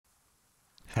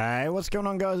Hey, what's going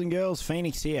on guys and girls?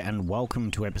 Phoenix here and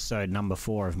welcome to episode number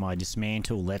 4 of my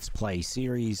Dismantle Let's Play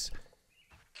series.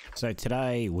 So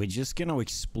today we're just going to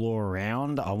explore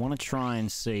around. I want to try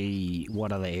and see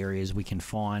what other areas we can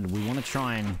find. We want to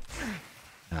try and...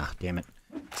 ah, damn it.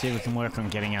 See if we can work on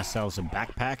getting ourselves a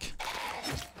backpack.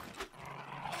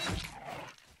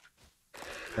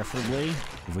 Preferably,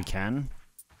 if we can.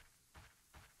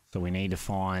 So we need to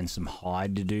find some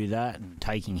hide to do that, and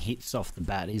taking hits off the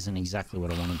bat isn't exactly what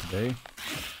I wanted to do.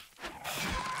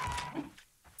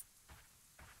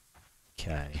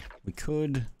 Okay, we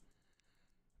could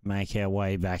make our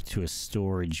way back to a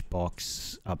storage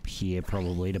box up here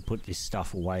probably to put this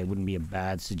stuff away. Wouldn't be a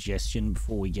bad suggestion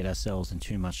before we get ourselves in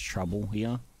too much trouble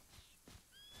here.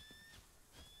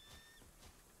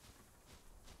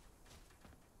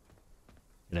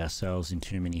 Get ourselves in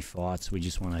too many fights. We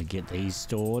just want to get these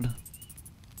stored,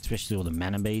 especially all the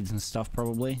mana beads and stuff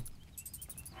probably.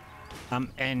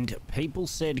 And people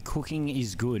said cooking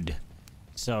is good,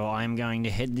 so I'm going to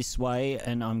head this way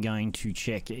and I'm going to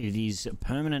check. It is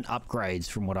permanent upgrades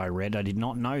from what I read. I did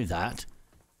not know that,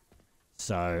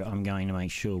 so I'm going to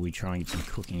make sure we try and get some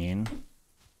cooking in.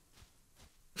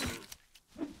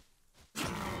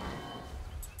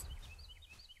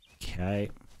 Okay,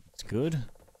 that's good.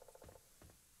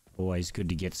 Always good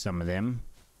to get some of them.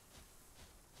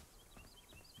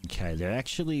 Okay, there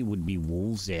actually would be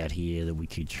wolves out here that we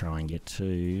could try and get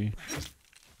to.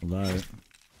 Although...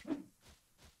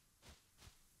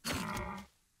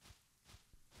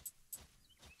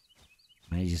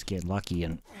 may just get lucky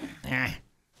and... ah!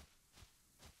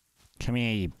 Come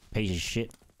here, you piece of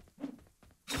shit.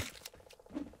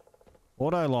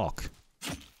 Auto lock.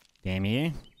 Damn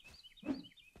you.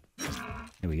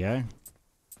 There we go.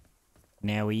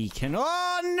 Now we can...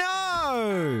 oh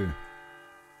no!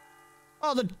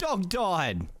 Oh, the dog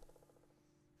died.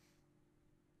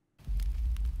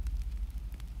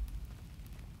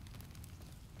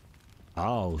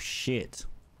 Oh, shit.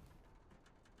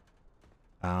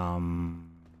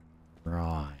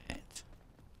 Right.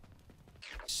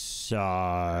 So...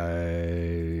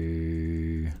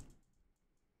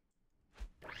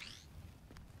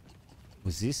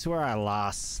 was this where I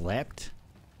last slept?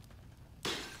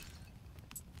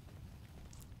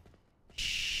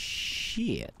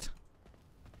 Shit.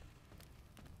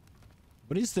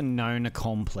 What is the Nona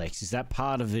complex? Is that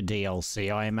part of the DLC,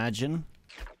 I imagine?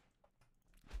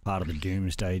 Part of the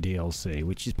Doomsday DLC,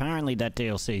 which is apparently that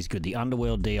DLC is good. The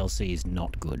Underworld DLC is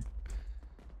not good.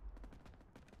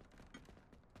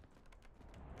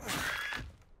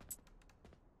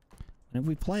 And if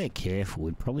we play it careful,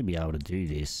 we'd probably be able to do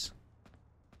this.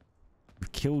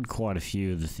 We've killed quite a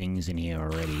few of the things in here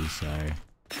already, so...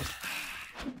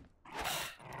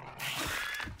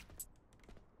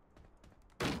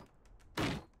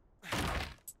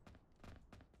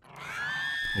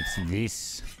 it's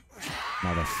this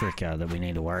mother fricker that we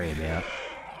need to worry about.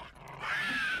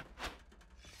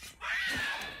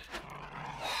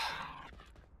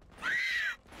 I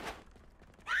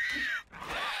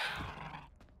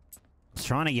was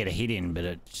trying to get a hit in, but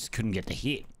it just couldn't get the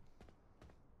hit.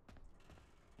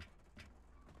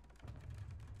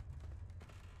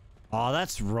 Oh,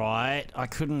 that's right. I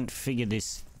couldn't figure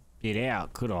this bit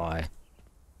out, could I?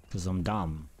 Because I'm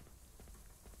dumb.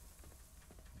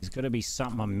 There's got to be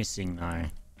something I'm missing, though.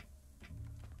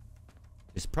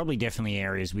 There's probably definitely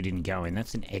areas we didn't go in.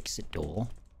 That's an exit door.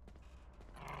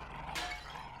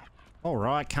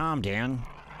 Alright, calm down.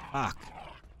 Fuck.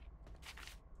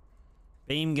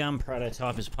 Beam gun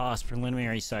prototype has passed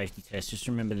preliminary safety test. Just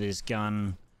remember this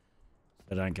gun,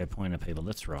 so don't go pointing at people.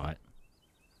 That's right.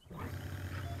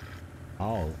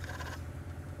 Oh.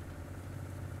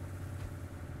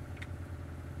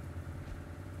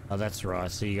 Oh, that's right.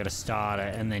 So you got to start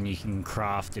it, and then you can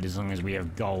craft it as long as we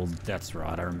have gold. That's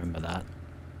right. I remember that.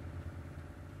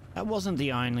 That wasn't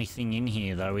the only thing in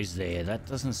here, though, is there? That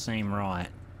doesn't seem right.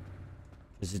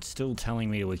 Because it's still telling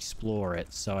me to explore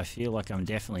it, so I feel like I'm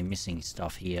definitely missing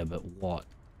stuff here, but what?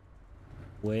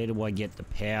 Where do I get the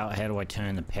power? How do I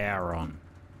turn the power on?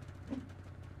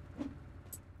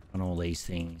 On all these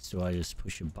things. Do I just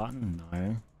push a button?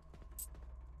 No.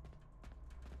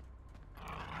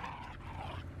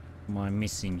 What am I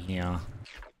missing here?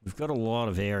 We've got a lot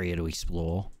of area to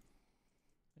explore.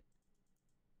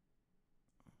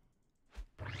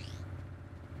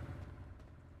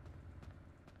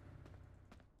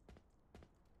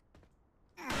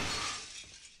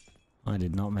 I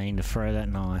did not mean to throw that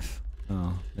knife.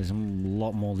 Oh, there's a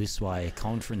lot more this way.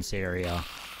 Conference area.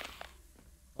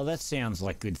 Well, that sounds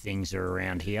like good things are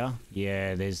around here.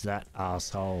 Yeah, there's that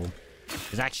asshole.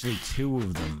 There's actually 2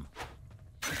 of them.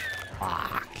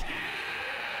 Fuck.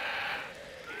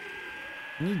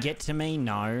 Can you get to me?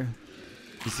 No.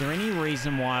 Is there any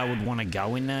reason why I would want to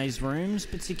go in those rooms,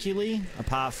 particularly?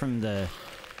 Apart from the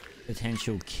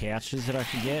potential couches that I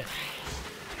could get?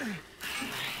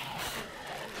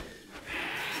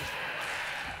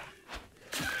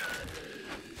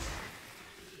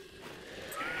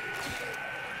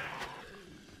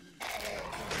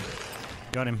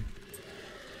 Got him.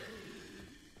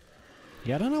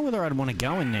 Yeah, I don't know whether I'd want to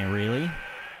go in there, really.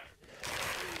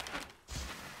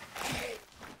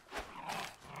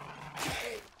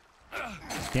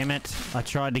 Damn it. I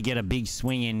tried to get a big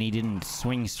swing in, he didn't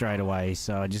swing straight away,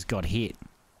 so I just got hit.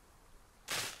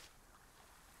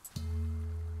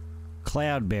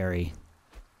 Cloudberry.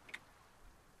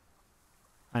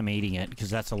 I'm eating it, because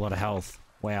that's a lot of health.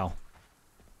 Wow.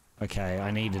 Okay,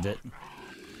 I needed it.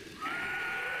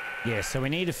 Yeah, so we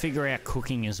need to figure out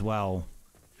cooking as well.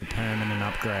 The permanent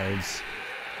upgrades.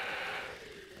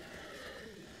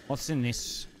 What's in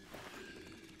this?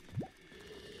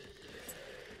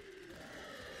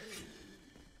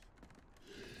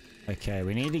 Okay,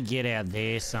 we need to get out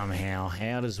there somehow.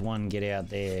 How does one get out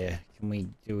there?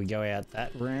 Do we go out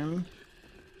that room?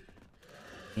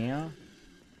 Yeah.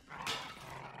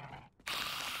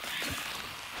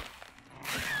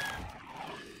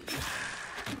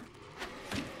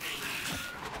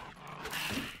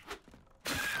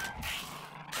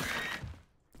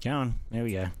 Go on. There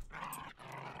we go.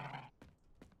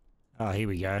 Oh, here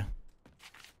we go.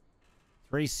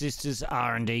 Three Sisters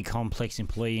R&D Complex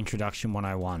Employee Introduction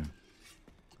 101.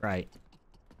 Great.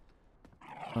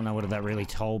 I don't know whether that really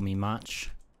told me much.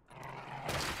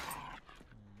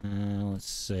 Let's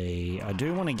see. I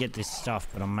do want to get this stuff,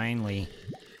 but I'm mainly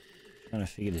trying to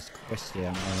figure this quest out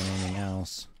more than anything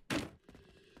else.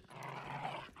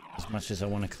 As much as I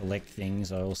want to collect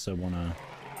things, I also want to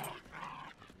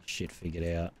shit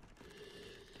figured out.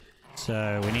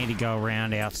 So we need to go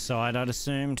around outside, I'd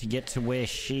assume, to get to where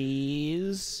she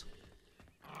is.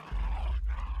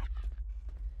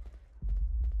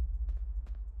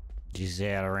 She's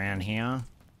out around here.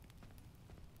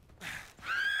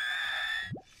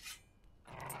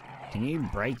 Can you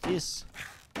break this?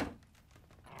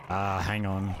 Hang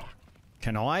on.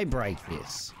 Can I break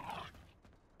this?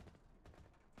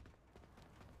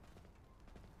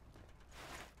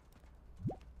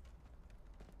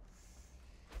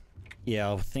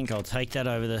 Yeah, I think I'll take that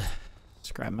over the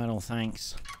scrap metal,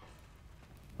 thanks.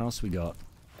 What else we got?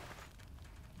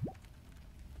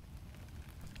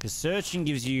 Because searching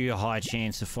gives you a high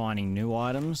chance of finding new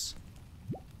items.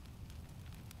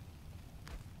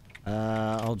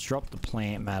 I'll drop the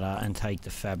plant matter and take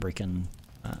the fabric and...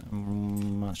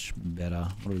 much better.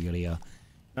 What do we got here?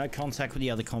 No contact with the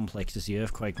other complexes. The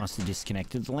earthquake must have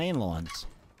disconnected the landlines.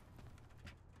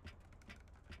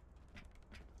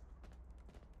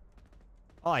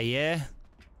 Oh, yeah.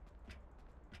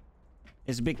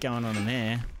 There's a bit going on in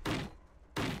there.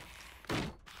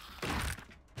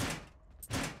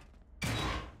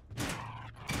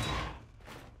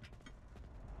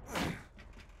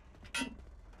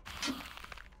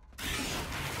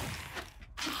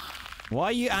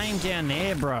 Why you aim down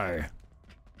there, bro?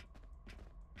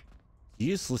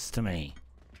 Useless to me.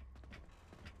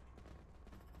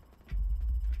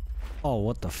 Oh,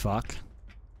 what the fuck?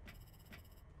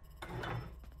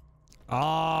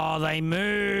 Oh, they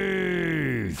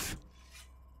move!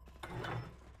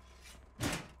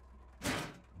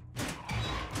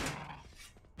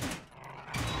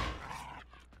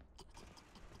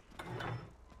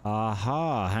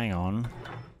 Aha, hang on.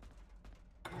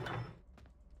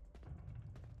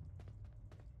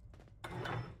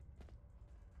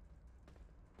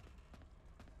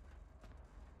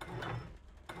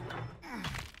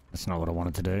 That's not what I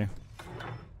wanted to do.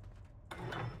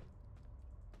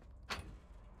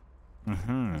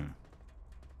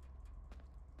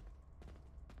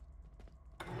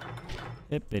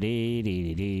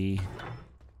 Hippity-dee-dee-dee.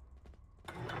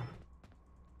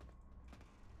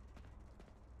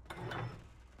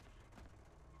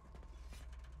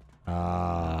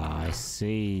 Ah, I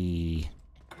see.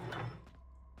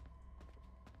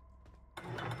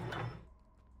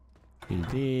 Do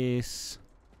this.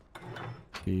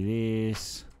 Do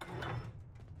this.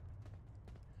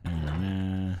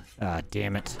 Ah,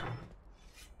 damn it.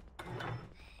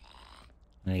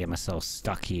 I'm gonna get myself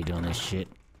stuck here doing this shit.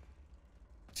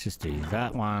 Let's just do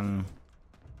that one.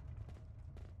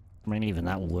 I mean, even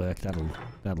that will work.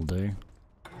 That'll do.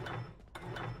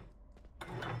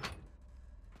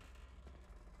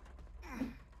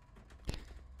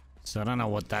 So I don't know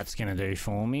what that's gonna do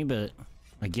for me, but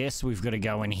I guess we've got to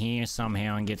go in here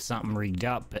somehow and get something rigged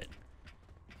up, but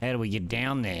how do we get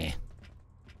down there?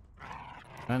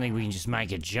 I don't think we can just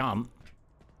make a jump.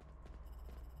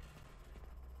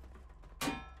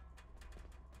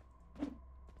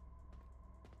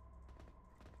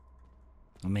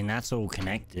 I mean, that's all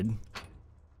connected.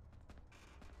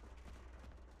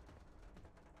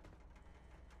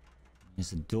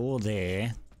 There's a door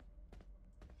there.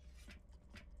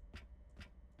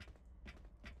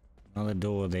 Another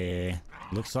door there.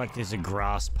 Looks like there's a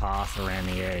grass path around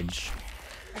the edge.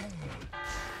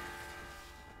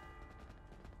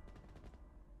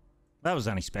 That was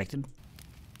unexpected.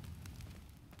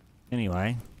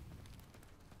 Anyway.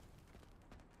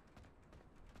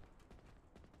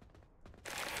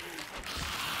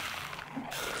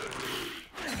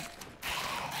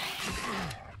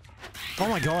 Oh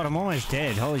my god, I'm almost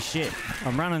dead. Holy shit.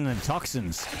 I'm running the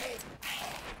toxins.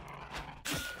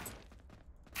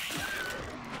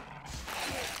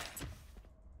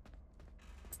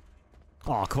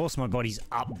 Oh, of course my body's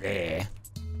up there.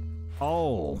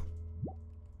 Oh.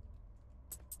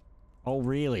 Oh,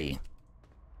 really?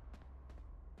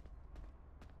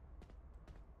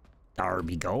 There'll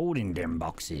be gold in them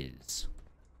boxes.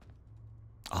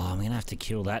 Oh, I'm gonna have to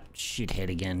kill that shithead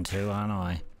again too, aren't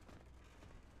I?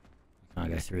 Can't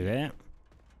go through there.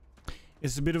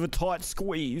 It's a bit of a tight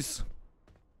squeeze.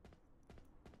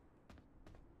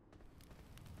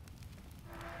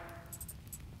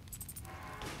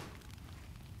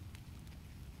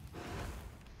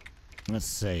 Let's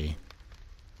see.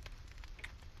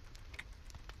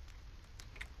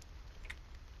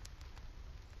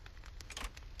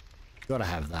 Gotta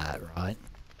have that, right?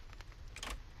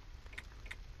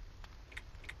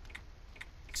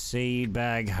 Seed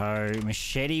bag, hoe.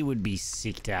 Machete would be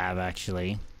sick to have,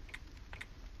 actually.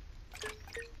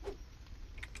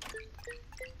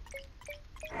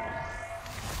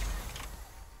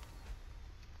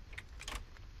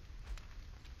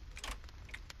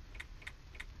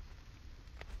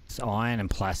 It's iron and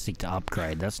plastic to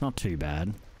upgrade. That's not too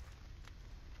bad.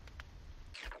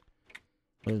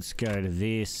 Let's go to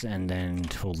this and then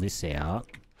pull this out.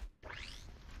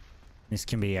 This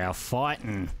can be our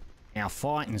fighting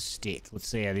stick. Let's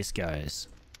see how this goes.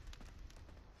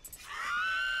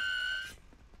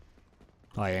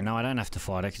 Oh yeah, no, I don't have to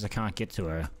fight her because I can't get to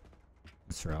her.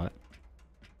 That's right.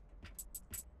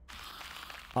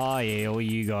 Oh yeah, all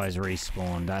you guys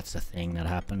respawned. That's a thing that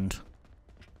happened.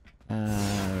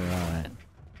 Right.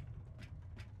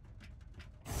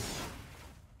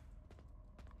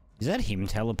 Is that him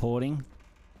teleporting?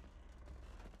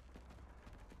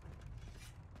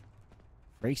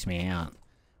 Freaks me out.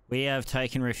 We have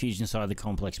taken refuge inside the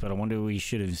complex, but I wonder if we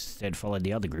should have instead followed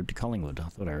the other group to Collingwood. I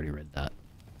thought I already read that.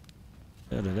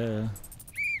 Da-da-da.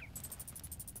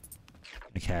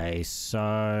 Okay,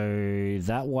 so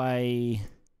that way...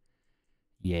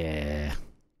 Yeah.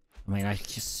 I mean, I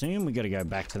assume we got to go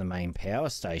back to the main power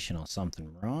station or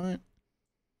something, right?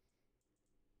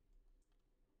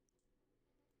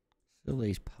 Still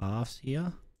these paths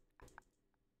here.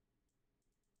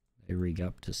 They rig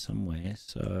up to somewhere,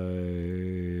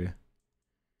 so...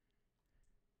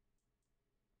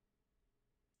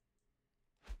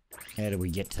 How do we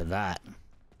get to that?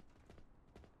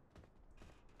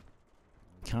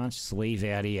 Can't just leave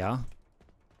out here.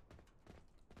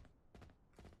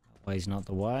 That way's not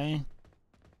the way. That way,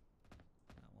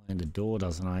 and the door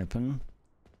doesn't open.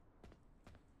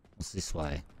 What's this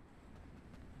way?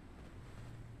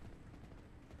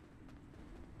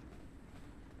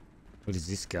 What does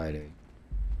this go to?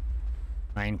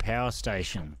 Main power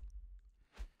station.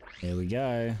 There we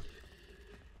go.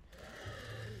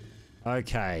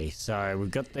 Okay, so we've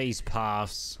got these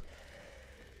paths.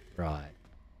 Right.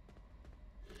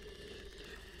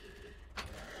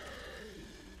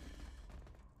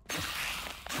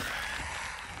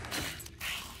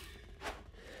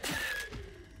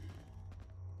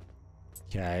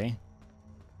 Okay.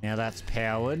 Now that's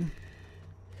powered.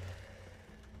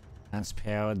 That's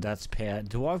powered, that's powered.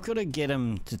 Do I've got to get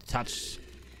him to touch?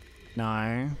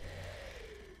 No.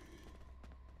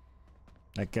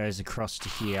 That goes across to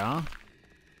here.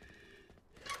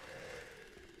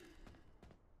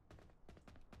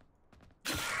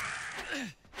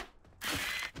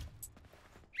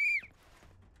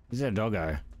 Is that a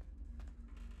doggo?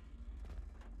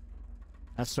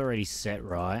 That's already set,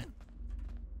 right?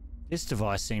 This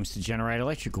device seems to generate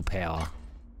electrical power.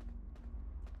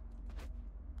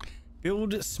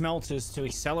 Build smelters to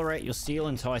accelerate your steel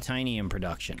and titanium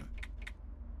production.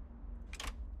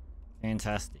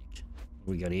 Fantastic. What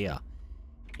do we got here?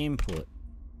 Input.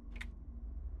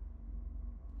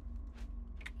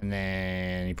 And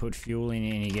then you put fuel in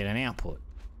and you get an output.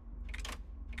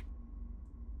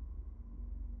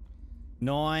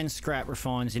 9 scrap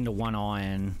refines into 1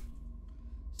 iron.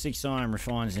 6 iron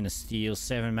refines into steel.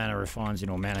 7 mana refines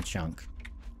into a mana chunk.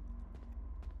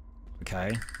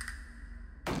 Okay.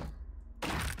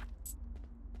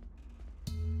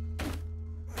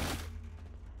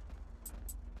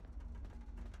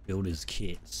 Builder's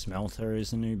kit. Smelter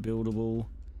is a new buildable.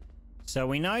 So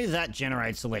we know that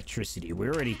generates electricity. We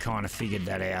already kind of figured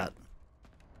that out.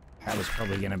 That was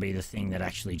probably going to be the thing that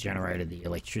actually generated the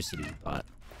electricity, but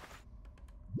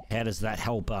how does that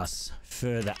help us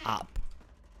further up?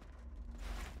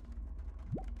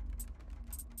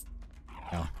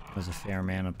 Oh, there's a fair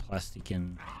amount of plastic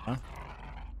in... Huh?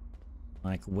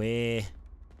 Like where...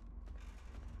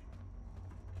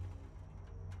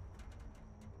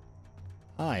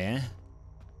 Oh yeah.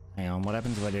 Hang on, what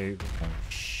happens if I do... Oh,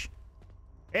 shh.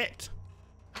 It!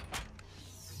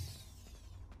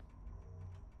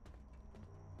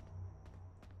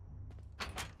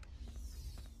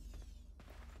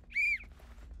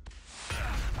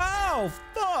 Oh,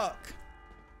 fuck!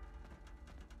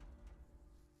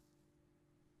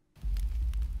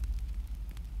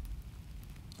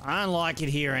 I don't like it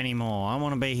here anymore. I don't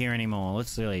want to be here anymore.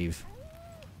 Let's leave.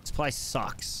 This place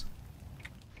sucks.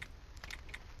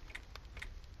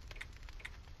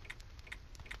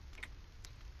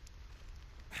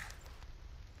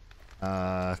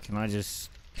 Can I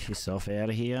just piss off out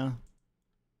of here?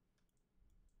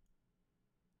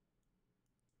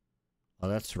 Oh,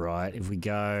 that's right. If we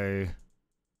go...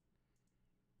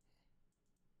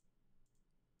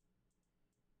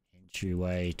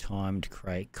 Entryway, timed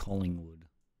crate, Collingwood.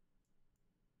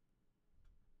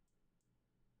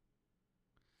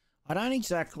 I don't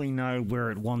exactly know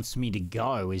where it wants me to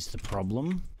go is the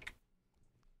problem.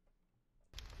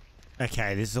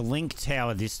 Okay, there's a link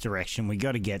tower this direction. We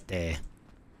got to get there.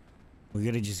 We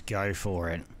got to just go for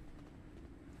it.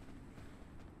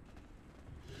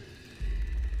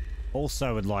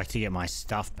 Also would like to get my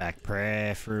stuff back,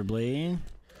 preferably.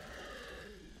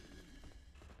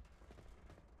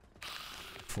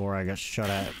 Before I got shot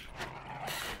at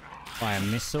by a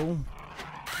missile.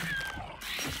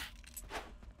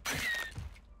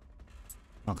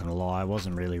 Not gonna lie, I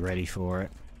wasn't really ready for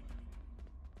it.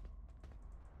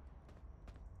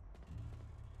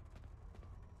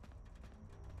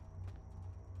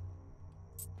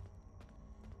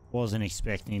 Wasn't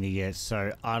expecting to get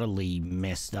so utterly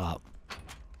messed up.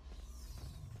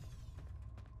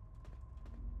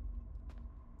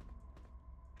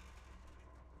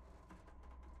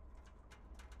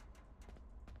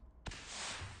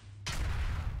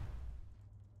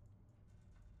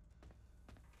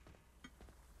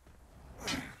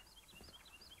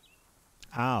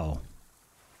 Ow.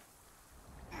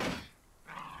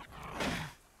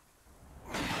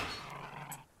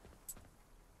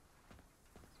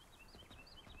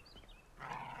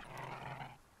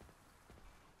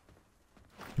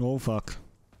 Oh, fuck.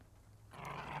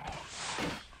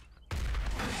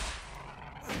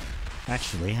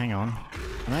 Actually, hang on.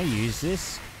 Can I use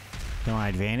this to my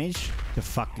advantage to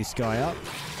fuck this guy up?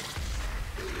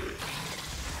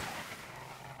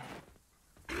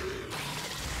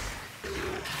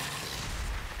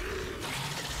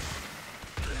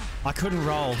 I couldn't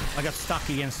roll. I got stuck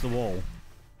against the wall.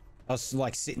 I was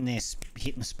like sitting there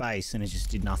hitting space and it just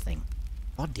did nothing.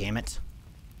 Oh, damn it.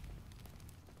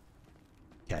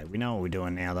 Okay, we know what we're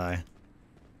doing now, though.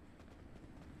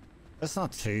 That's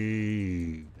not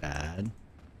too bad.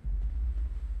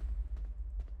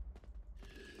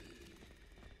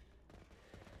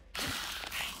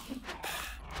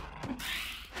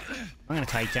 I'm gonna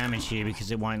take damage here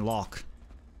because it won't lock.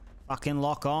 Fucking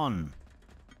lock on.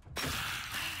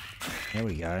 There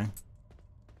we go.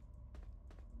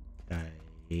 Okay.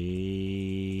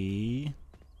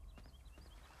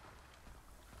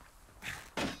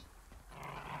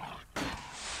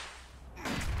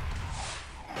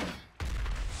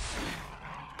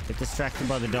 Get distracted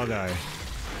by the doggo.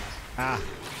 Ah.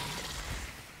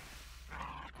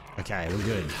 Okay, we're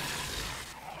good.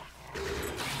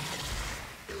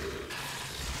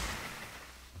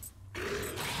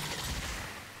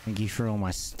 Thank you for all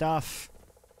my stuff.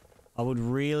 I would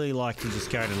really like to just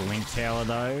go to the link tower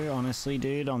though, honestly,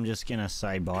 dude. I'm just gonna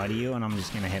say bye to you and I'm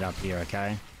just gonna head up here,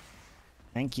 okay?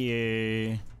 Thank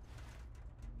you.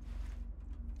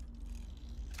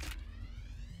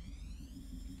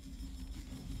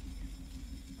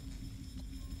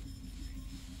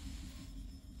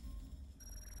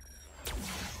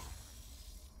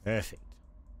 Perfect.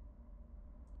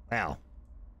 Wow.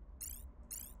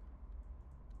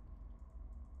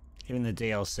 Even the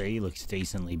DLC looks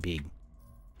decently big.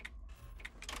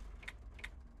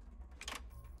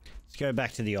 Let's go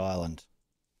back to the island.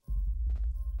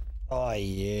 Oh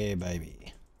yeah,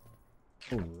 baby.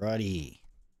 Alrighty.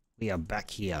 We are back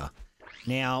here.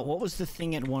 Now, what was the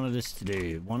thing it wanted us to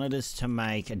do? It wanted us to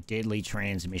make a deadly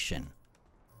transmission.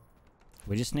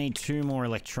 We just need 2 more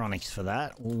electronics for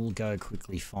that. We'll go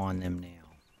quickly find them now.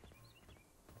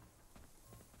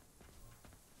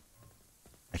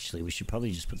 Actually, we should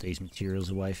probably just put these materials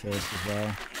away first as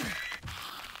well.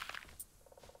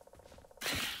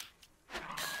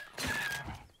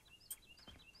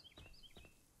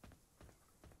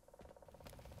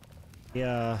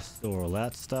 Yeah, store all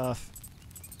that stuff.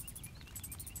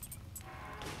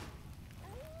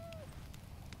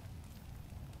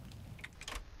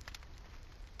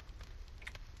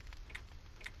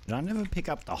 Did I never pick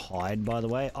up the hide, by the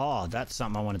way? Oh, that's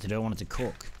something I wanted to do. I wanted to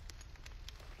cook.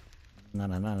 No,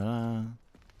 no, no, no.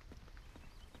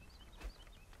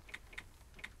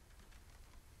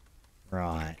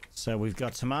 Right, so we've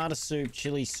got tomato soup,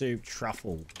 chili soup,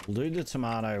 truffle. We'll do the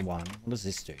tomato one. What does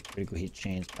this do? Critical hit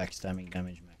chance, backstabbing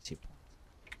damage, max hit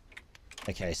points.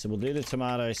 Okay, so we'll do the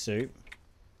tomato soup.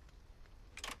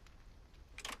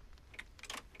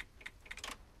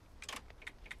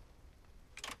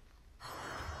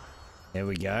 There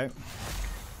we go.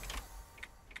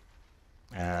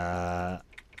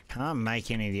 Can't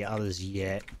make any of the others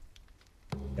yet.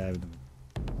 Go with them.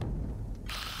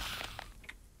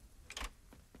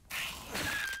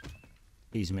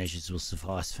 These measures will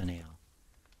suffice for now.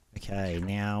 Okay,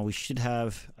 now we should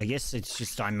have... I guess it's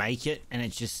just I make it, and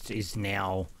it just is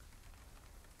now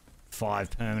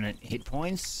 5 permanent hit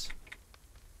points.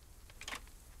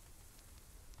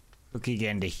 Cook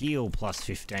again to heal plus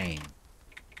 15.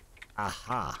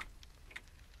 Aha.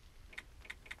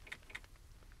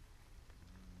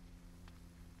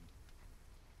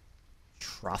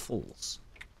 Truffles.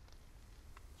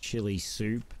 Chili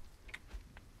soup.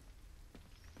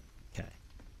 Okay.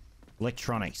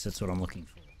 Electronics, that's what I'm looking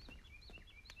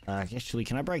for. Actually,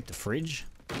 can I break the fridge?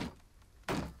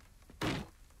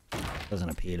 Doesn't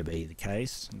appear to be the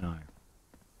case. No.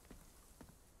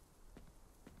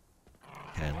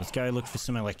 Okay, let's go look for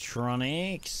some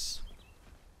electronics.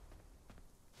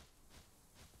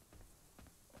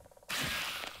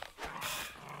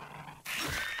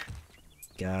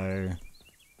 Go.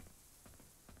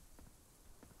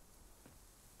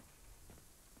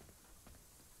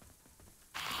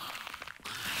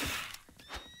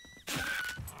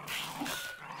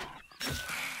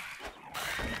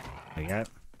 There we go.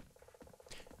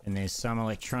 And there's some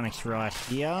electronics right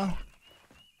here.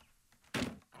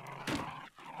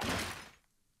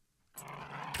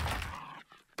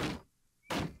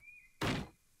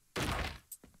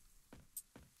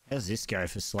 How's this go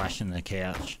for slashing the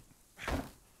couch?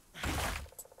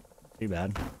 Too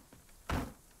bad.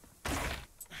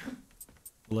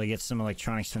 Will I get some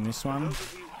electronics from this one? For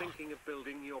those of you thinking of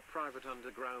building your private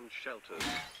underground shelters,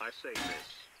 I say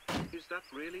this. Is that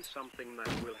really something that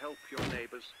will help your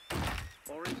neighbors?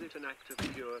 Or is it an act of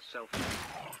pure selfishness?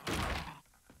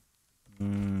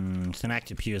 It's an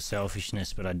act of pure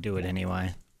selfishness, but I'd do it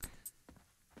anyway.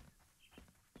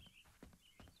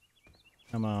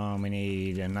 Come on, we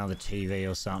need another TV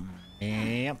or something.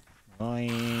 Yep. Oh,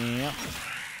 yep.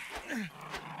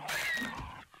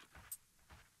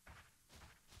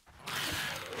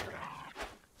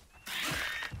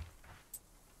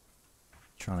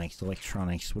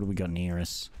 Electronics. What do we got near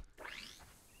us?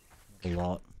 A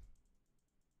lot.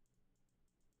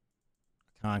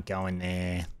 I can't go in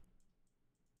there.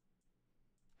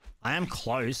 I am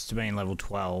close to being level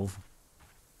 12.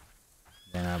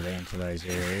 Then I'll be into those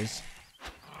areas.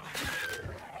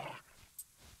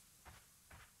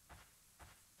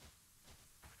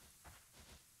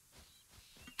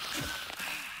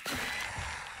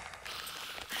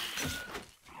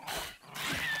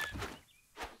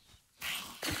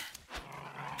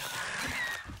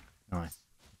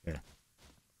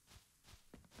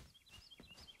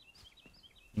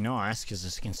 Nice, because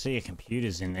I can see a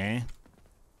computer's in there.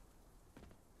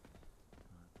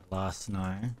 Last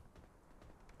no.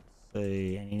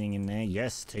 See anything in there?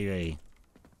 Yes, TV.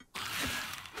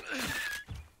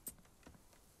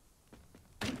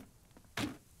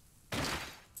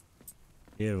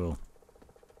 Beautiful.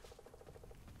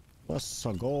 What's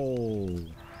a goal?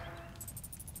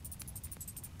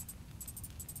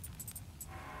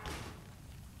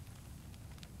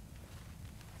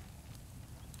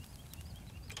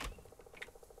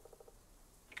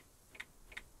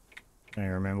 I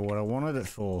don't remember what I wanted it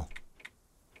for.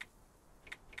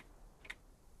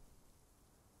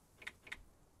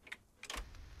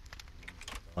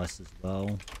 Nice as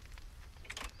well.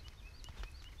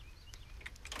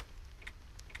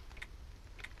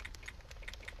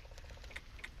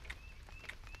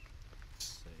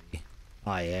 Let's see.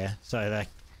 Oh yeah, so that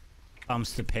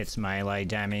bumps the pet's melee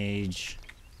damage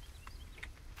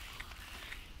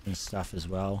and stuff as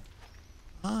well.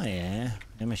 Oh yeah,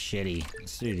 a machete.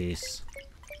 Let's do this.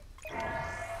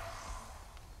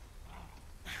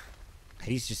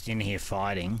 He's just in here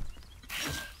fighting.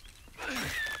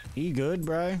 You good,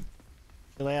 bro?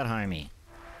 Chill out, homie.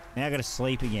 Now I gotta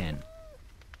sleep again.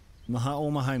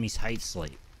 All my homies hate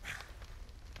sleep.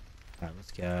 Alright,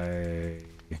 let's go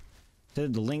to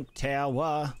the link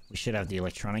tower. We should have the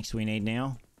electronics we need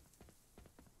now.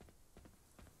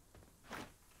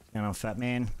 What's going on, fat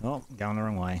man? Oh, going the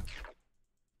wrong way.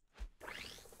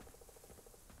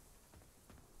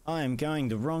 I am going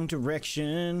the wrong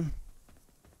direction.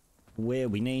 Where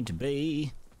we need to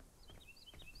be.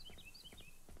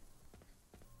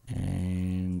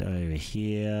 And over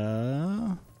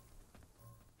here.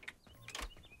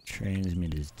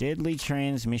 Transmitters. Deadly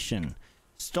transmission.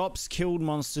 Stops killed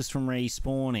monsters from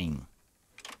respawning.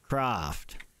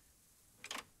 Craft.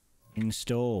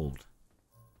 Installed.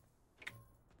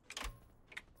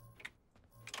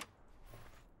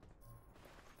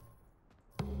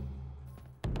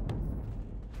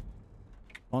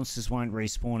 Monsters won't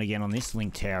respawn again on this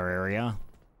link tower area.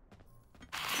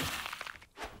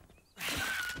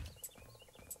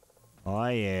 Oh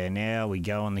yeah, now we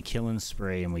go on the killing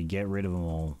spree and we get rid of them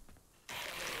all.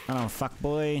 Come on, fuck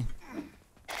boy.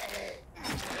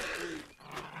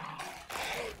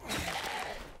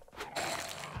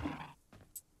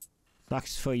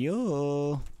 Sucks for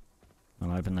you.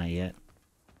 I'll open that yet.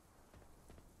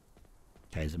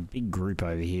 Okay, there's a big group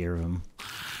over here of them.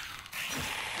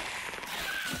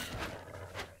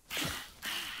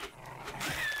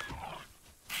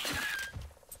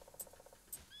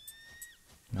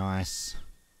 Nice.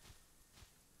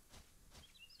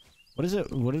 What is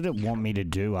it? What did it want me to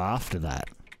do after that?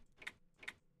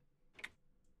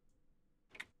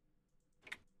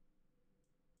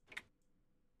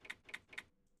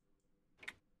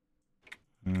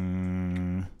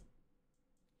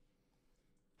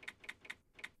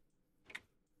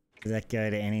 Does that go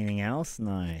to anything else?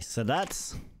 No. So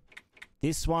that's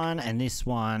this one and this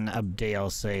one are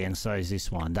DLC, and so is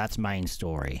this one. That's main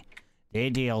story. They're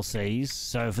DLCs,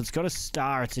 so if it's got a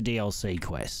star, it's a DLC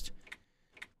quest.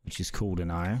 Which is cool to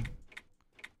know.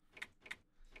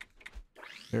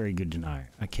 Very good to know.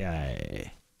 Okay.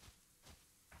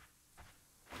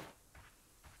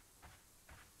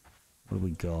 What do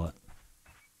we got?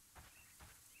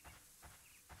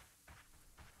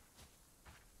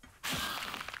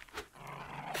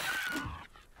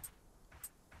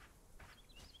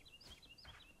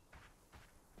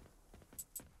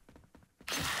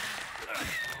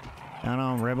 Going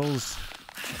on, rebels.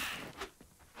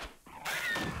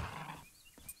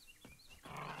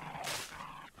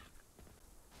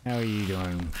 How are you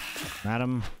doing,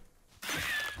 madam?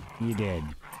 You dead.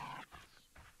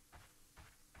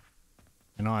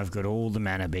 And I've got all the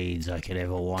mana beads I could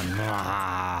ever want.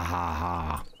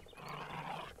 Mwahaha.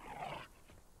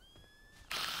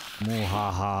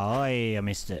 Mwahaha. Oi, I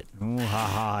missed it.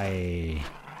 Mwahaha.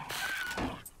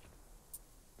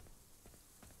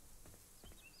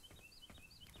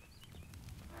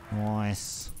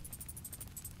 Nice.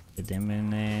 Get them in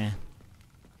there.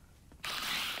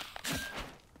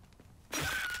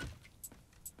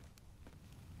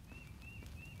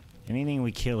 Anything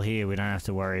we kill here, we don't have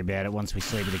to worry about it once we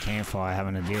sleep at the campfire,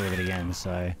 having to deal with it again,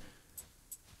 so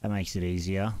that makes it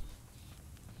easier.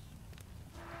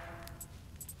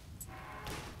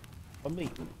 Probably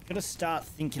gotta start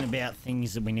thinking about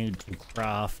things that we need to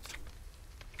craft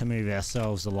to move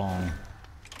ourselves along.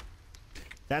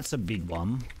 That's a big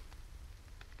one.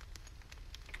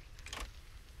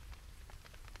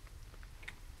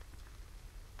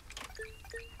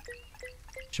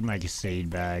 Should make a seed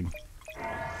bag.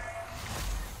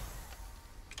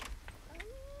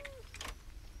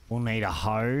 We'll need a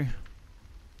hoe.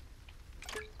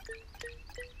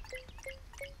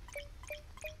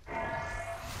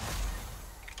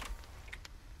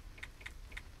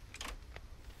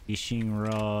 Fishing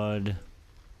rod.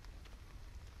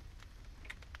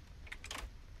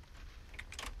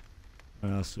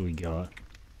 What else have we got?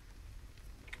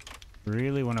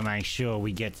 Really want to make sure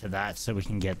we get to that so we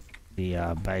can get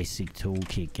the basic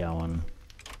toolkit going.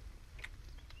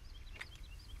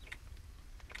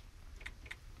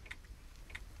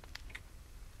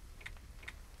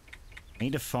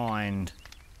 Need to find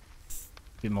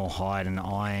a bit more hide and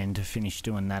iron to finish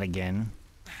doing that again.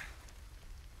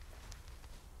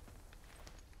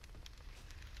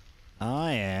 Oh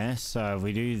yeah, so if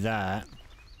we do that.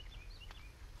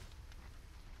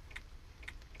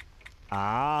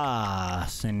 Ah,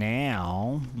 so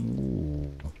now...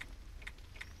 Ooh.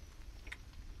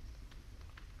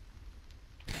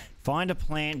 Find a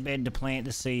plant bed to plant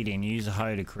the seed in. Use a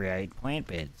hoe to create plant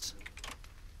beds.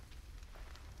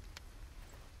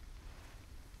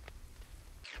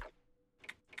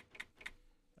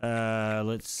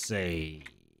 Let's see.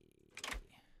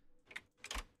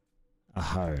 a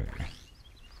hoe.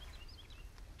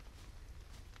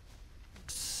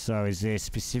 So is there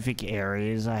specific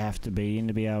areas I have to be in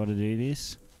to be able to do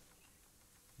this?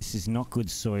 This is not good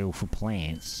soil for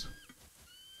plants.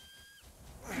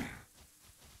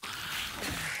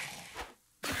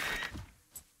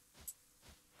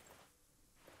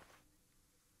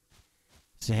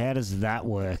 So how does that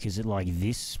work? Is it like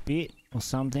this bit or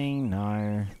something?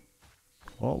 No.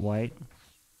 Oh, wait.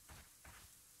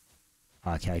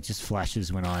 Okay, it just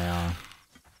flashes when I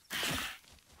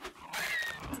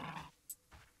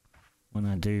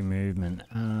do movement.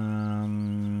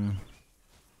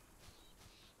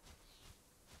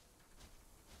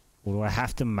 Or do I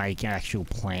have to make an actual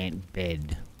plant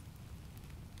bed?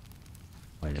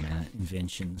 Wait a minute,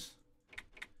 inventions.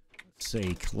 Let's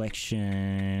see,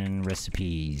 collection,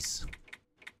 recipes.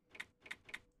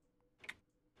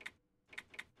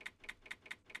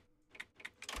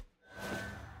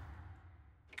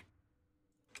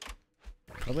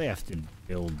 Probably have to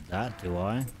build that, do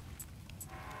I?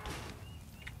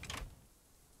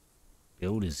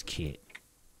 Builder's kit.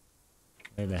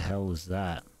 Where the hell is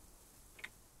that?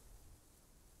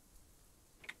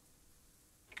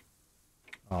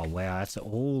 Oh wow, that's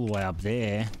all the way up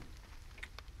there.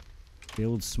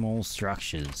 Build small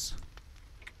structures.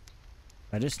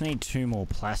 I just need 2 more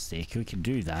plastic. We could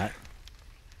do that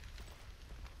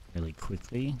really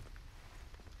quickly.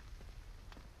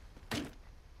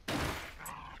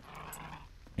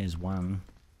 There's one.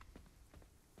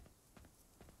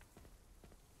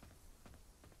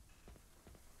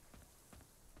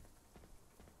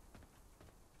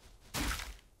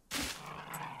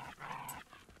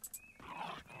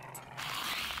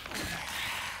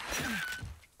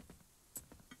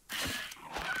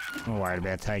 I'm not worried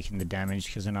about taking the damage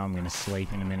because I know I'm going to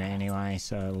sleep in a minute anyway,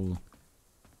 so it'll...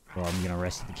 Well, I'm going to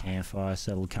rest at the campfire,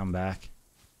 so it'll come back.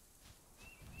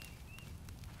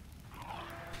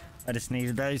 I just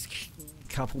needed those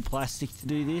couple plastic to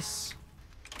do this.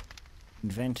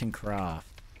 Invent and craft.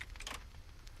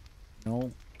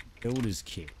 No, builder's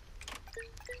kit.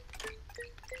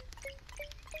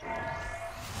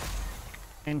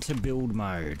 Enter build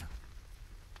mode.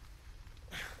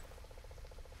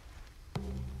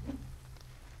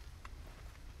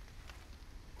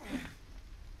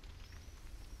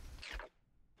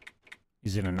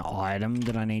 Is it an item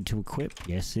that I need to equip?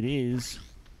 Yes, it is.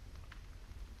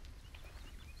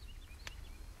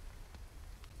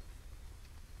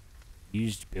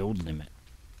 Used build limit.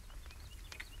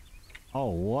 Oh,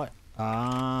 what?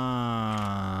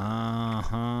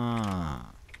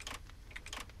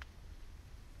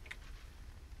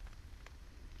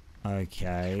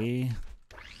 Okay.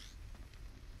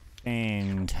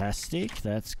 Fantastic.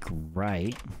 That's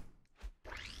great.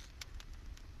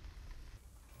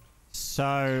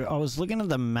 So, I was looking at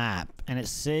the map, and it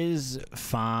says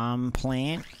farm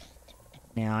plant.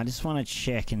 Now, I just want to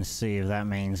check and see if that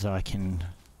means I can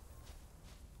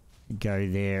go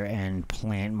there and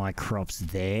plant my crops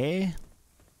there.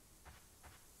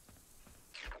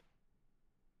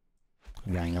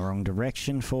 I'm going the wrong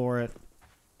direction for it.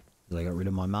 I got rid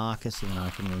of my marker, so then I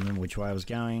couldn't remember which way I was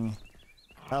going.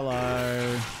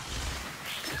 Hello.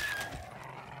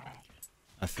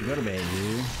 I forgot about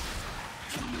you.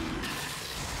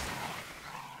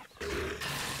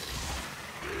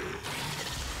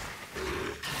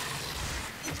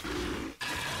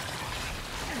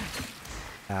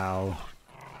 Ow.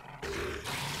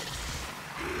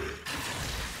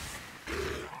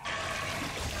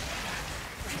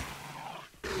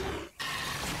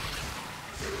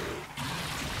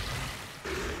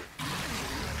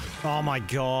 Oh my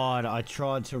god, I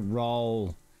tried to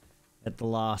roll at the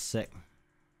last sec.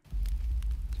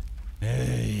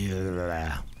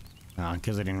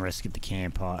 Because I didn't risk at the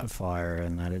campfire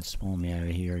and that had spawned me over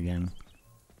here again.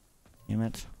 Damn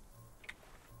it.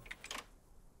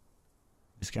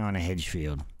 Just go on a hedge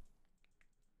field.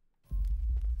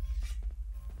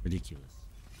 Ridiculous.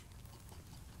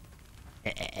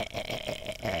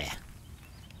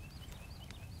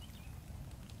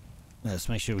 Let's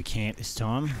make sure we camp this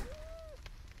time.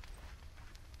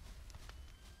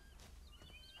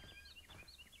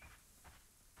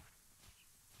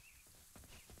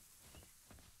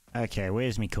 Okay,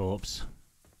 where's me corpse?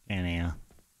 Down here.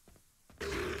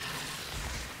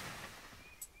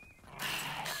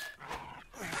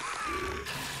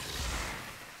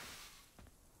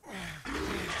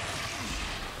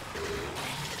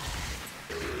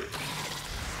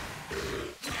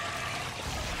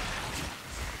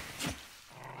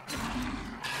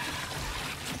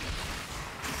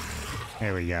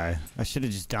 There we go. I should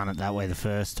have just done it that way the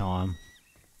first time.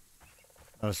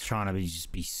 I was trying to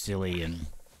just be silly and...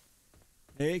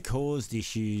 It caused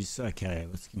issues. Okay,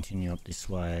 let's continue up this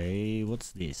way.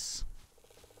 What's this?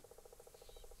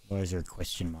 Why is there a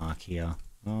question mark here?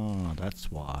 Oh, that's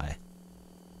why.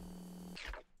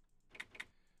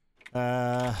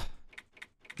 Yeah,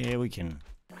 we can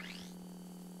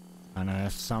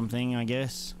unearth something, I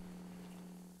guess.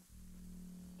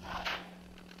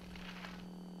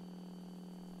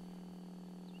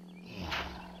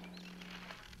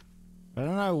 I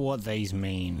don't know what these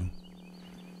mean.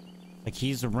 Like,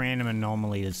 here's a random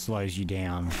anomaly that slows you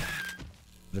down.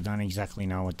 But I don't exactly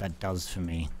know what that does for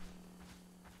me.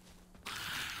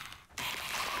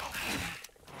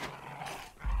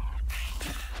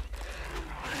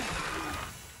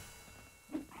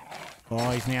 Oh,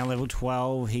 he's now level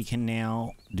 12. He can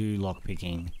now do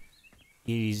lockpicking.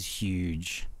 It is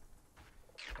huge.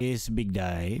 It's a big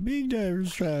day. Big day for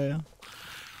Australia.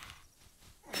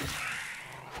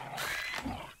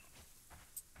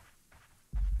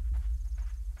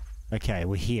 Okay,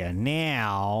 we're here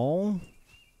now.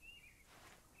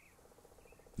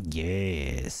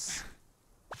 Yes.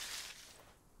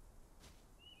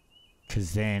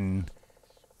 Because then,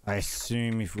 I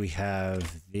assume if we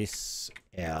have this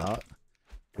out,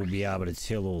 we'll be able to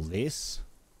tell all this.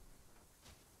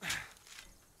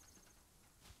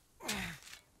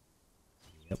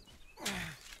 Yep.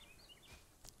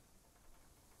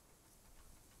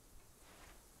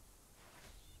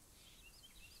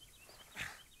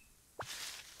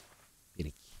 Bit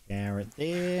of carrot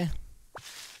there.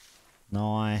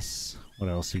 Nice. What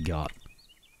else we got?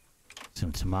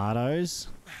 Some tomatoes.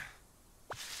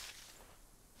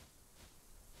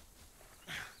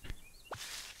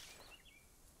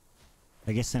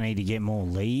 I guess I need to get more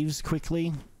leaves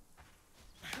quickly.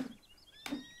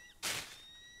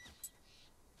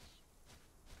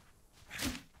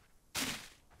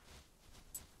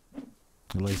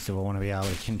 At least if I want to be able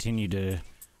to continue to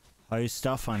host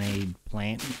stuff, I need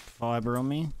plant fiber on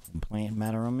me, and plant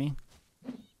matter on me.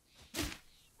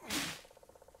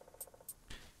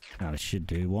 What I should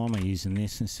do, why am I using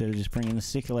this instead of just bringing the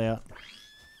sickle out?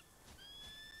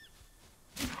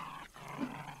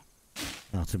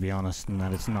 Well, to be honest, in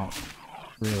that it's not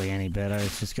really any better,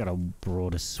 it's just got a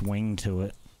broader swing to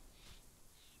it.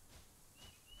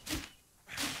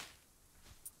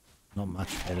 Not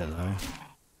much better though.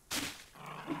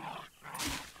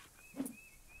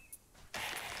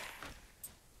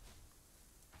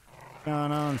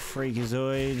 Going on,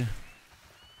 Freakazoid.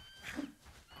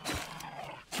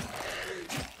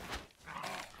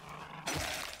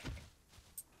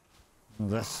 Well,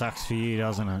 that sucks for you,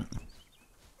 doesn't it?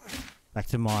 Back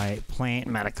to my plant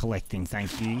matter collecting,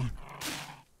 thank you.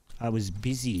 I was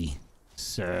busy,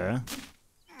 sir.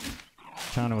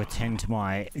 Trying to attend to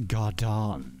my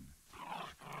garden.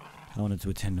 I wanted to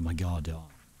attend to my garden.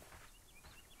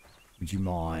 Would you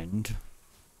mind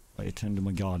if I attend to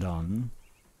my garden?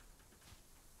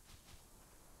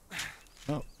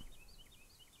 Oh.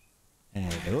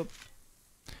 And up.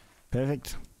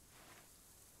 Perfect.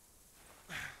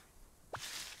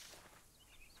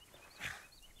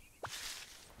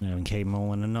 Now we can keep them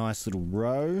all in a nice little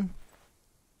row.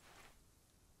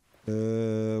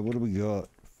 What do we got?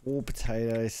 4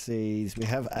 potato seeds. We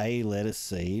have a lettuce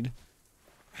seed.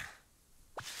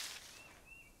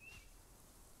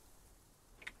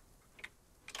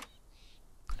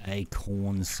 A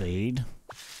corn seed.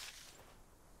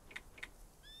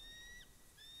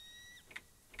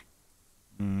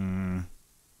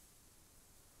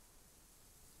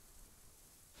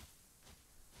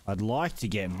 I'd like to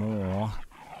get more.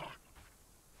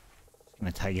 It's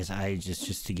gonna take us ages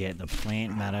just to get the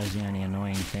plant matter, is the only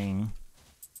annoying thing.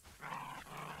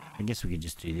 I guess we could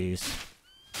just do this.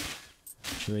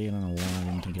 Actually, I don't know why I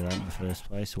didn't think of that in the first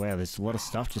place. Wow, there's a lot of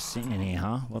stuff just sitting in here,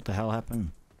 huh? What the hell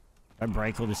happened? Did I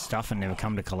break all this stuff and never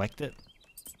come to collect it?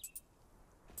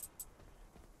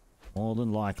 More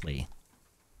than likely.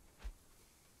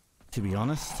 To be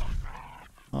honest.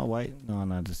 Oh wait, no,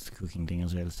 that's the cooking thing I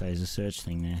was about to say. There's a search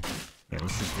thing there. Yeah,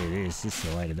 let's just do this. This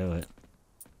is the way to do it.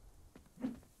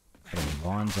 Get all the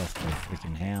vines off the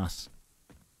freaking house.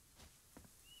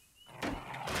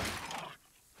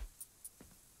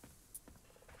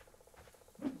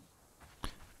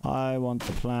 I want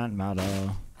the plant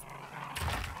matter.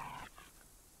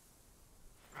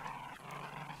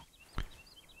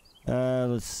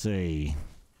 Let's see.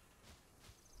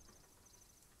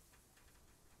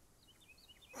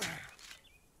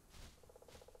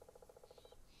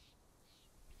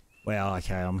 Well,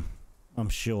 okay, I'm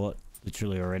short,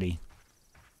 literally already.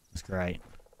 That's great.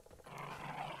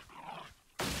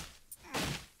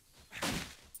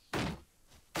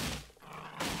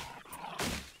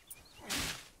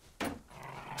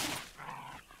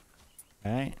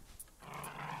 Okay.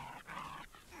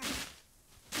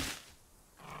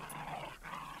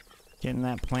 Getting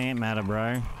that plant matter,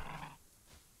 bro.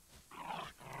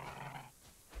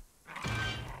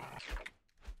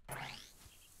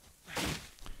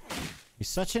 He's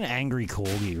such an angry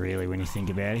corgi, really, when you think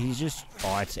about it. He just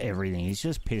fights everything. He's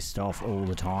just pissed off all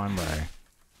the time, bro. I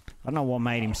don't know what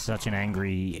made him such an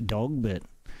angry dog, but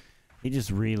he just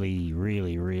really,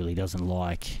 really, really doesn't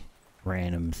like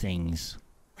random things.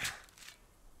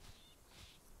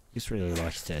 Just really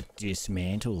likes to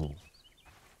dismantle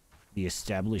the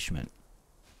establishment.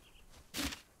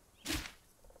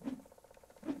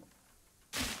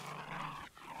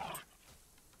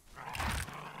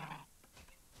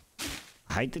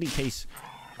 I hate that he keeps...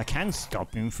 I can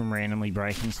stop him from randomly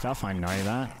breaking stuff, I know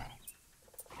that.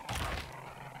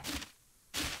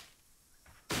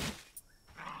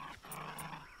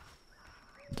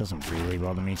 It doesn't really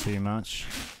bother me too much.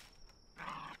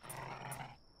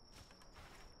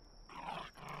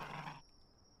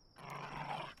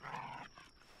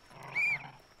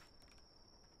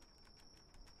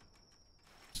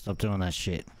 Stop doing that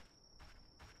shit.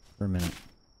 For a minute.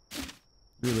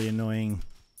 Really annoying.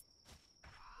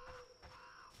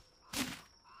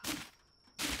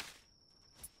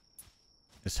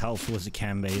 As helpful as it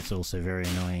can be, it's also very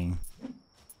annoying.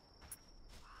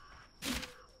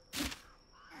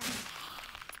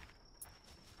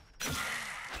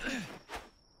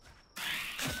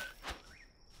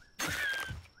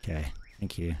 Okay,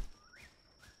 thank you.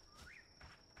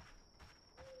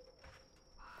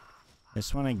 I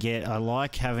just want to get... I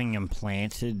like having them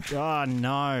planted. Oh,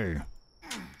 no!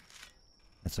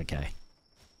 That's okay.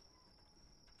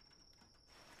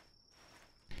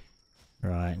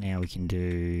 Right, now we can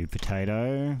do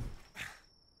potato.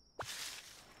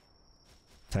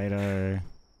 Potato.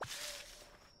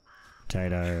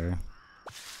 Potato.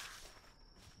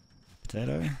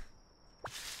 Potato.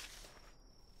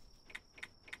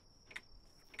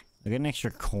 I got an extra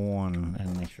corn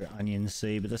and an extra onion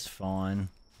seed, but that's fine.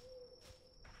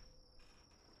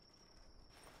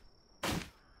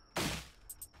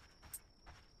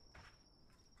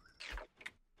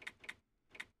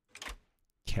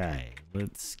 Okay,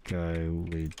 let's go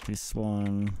with this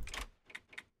one.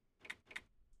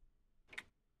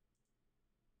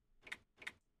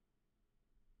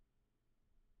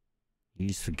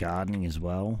 Used for gardening as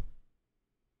well.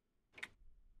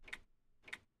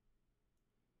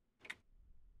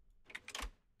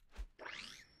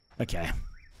 Okay.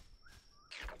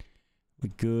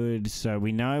 We're good. So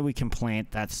we know we can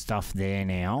plant that stuff there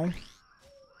now.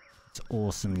 It's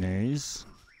awesome news.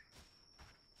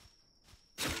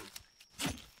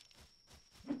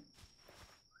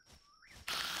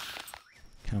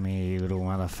 Come here, you little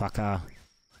motherfucker.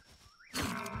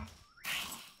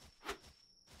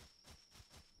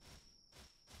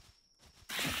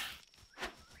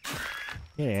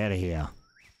 Get out of here.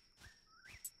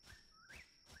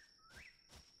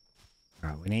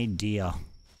 Alright, we need deer.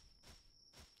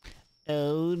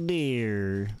 Oh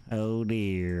dear. Oh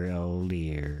dear. Oh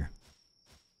dear.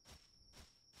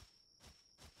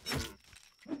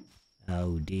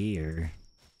 Oh dear.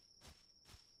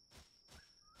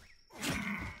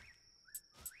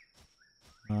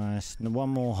 Nice. One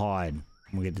more hide.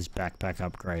 We'll get this backpack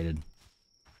upgraded.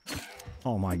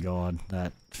 Oh my god,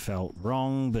 that felt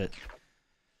wrong, but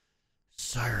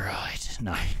so right.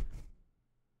 No.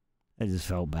 It just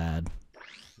felt bad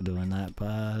for doing that,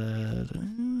 but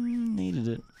needed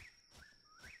it.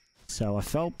 So I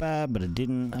felt bad, but I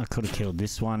didn't. I could have killed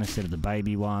this one instead of the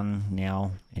baby one.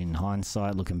 Now, in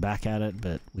hindsight, looking back at it,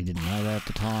 but we didn't know that at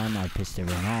the time. I pissed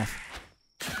everyone off.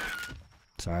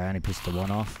 Sorry, I only pissed the one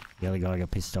off. The other guy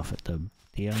got pissed off at the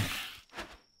deer.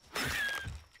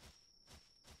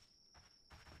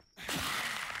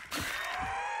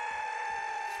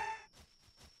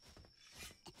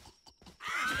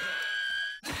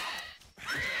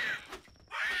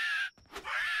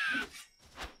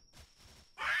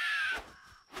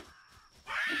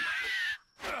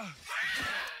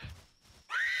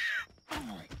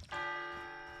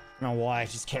 I don't know why I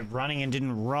just kept running and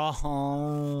didn't run.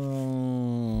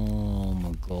 Oh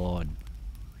my god.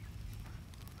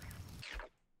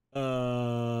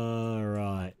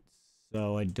 Right.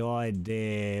 So I died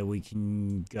there. We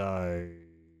can go.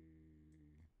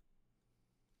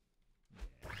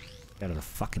 Go to the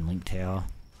fucking link tower.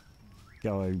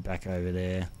 Go back over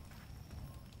there.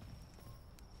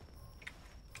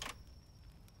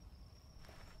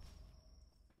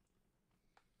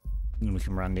 And we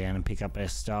can run down and pick up our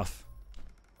stuff.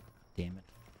 Damn it.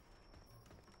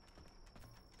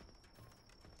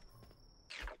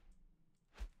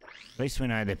 At least we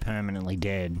know they're permanently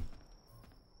dead.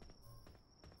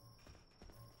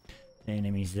 The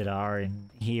enemies that are in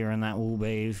here, and that will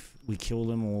be if we kill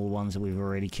them, or the ones that we've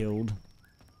already killed.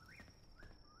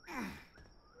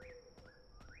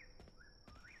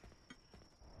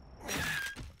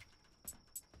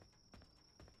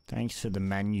 Thanks for the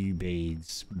menu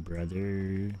beads,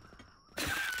 brother.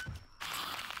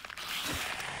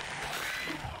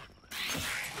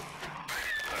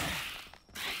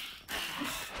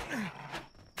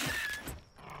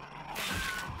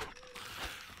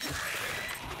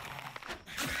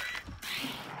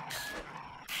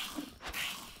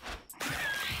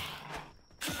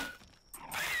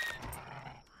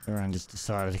 Everyone just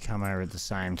decided to come over at the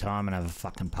same time and have a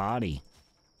fucking party.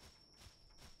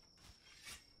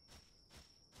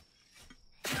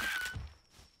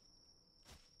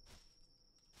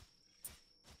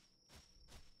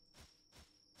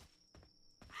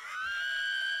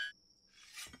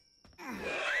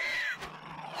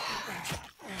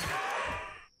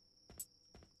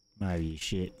 Maybe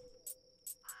shit.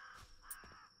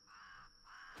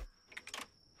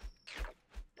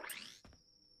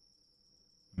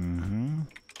 Mm-hmm.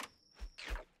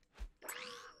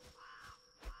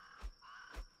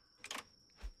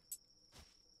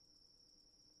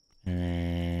 And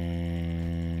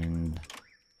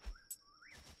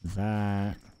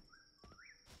that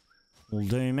will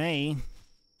do me.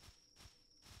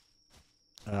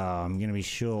 I'm gonna be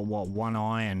short, what, 1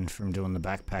 iron from doing the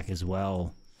backpack as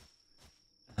well.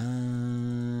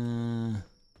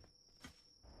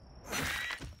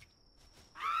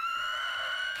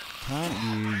 Can't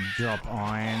you drop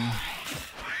iron?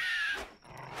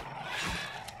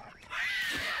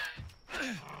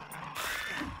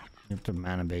 You have to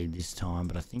mana bead this time,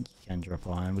 but I think you can drop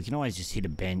iron. We can always just hit a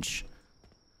bench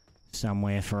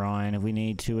somewhere for iron if we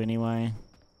need to anyway.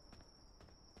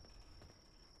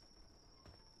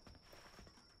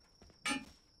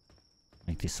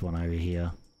 Like this one over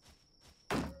here.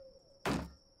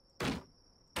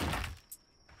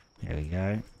 There we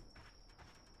go.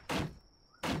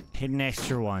 Hit an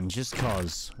extra one, just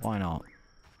cause. Why not?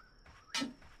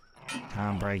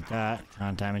 Can't break that.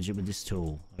 Can't damage it with this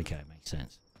tool. Okay, makes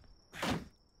sense.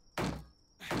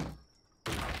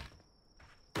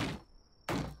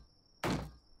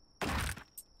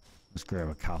 Let's grab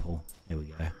a couple. There we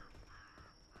go.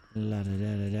 La da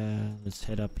da da da. Let's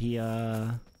head up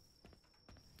here.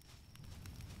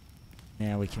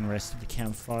 Now we can rest at the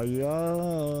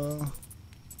campfire.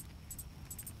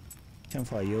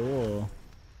 Campfire.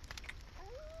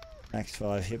 Max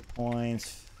 5 hit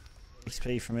points.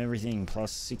 XP from everything. Plus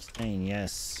 16.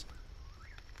 Yes.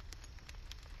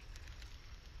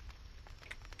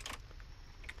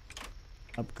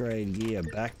 Upgrade gear.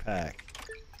 Backpack.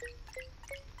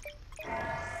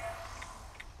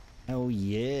 Hell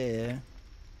yeah.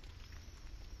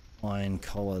 Iron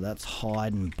collar. That's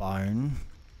hide and bone.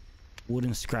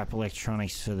 Wooden scrap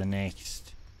electronics for the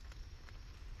next.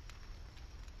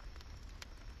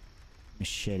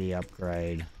 Machete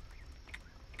upgrade.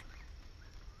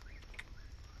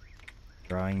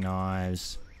 Throwing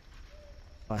knives.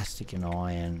 Plastic and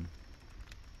iron.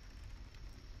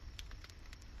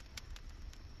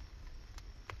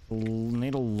 We'll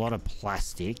need a lot of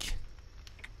plastic.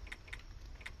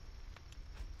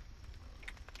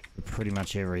 For pretty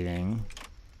much everything.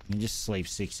 You can just sleep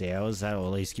 6 hours. That'll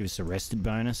at least give us a rested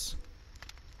bonus.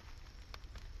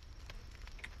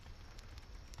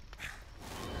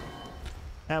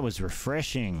 That was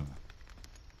refreshing.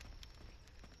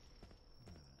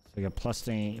 So we got plus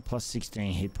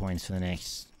 16 hit points for the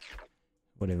next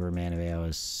whatever amount of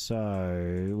hours.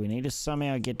 So we need to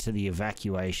somehow get to the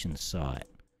evacuation site.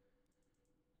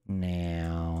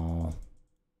 Now,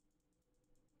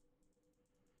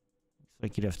 looks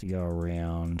like you'd have to go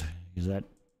around because that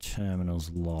terminal's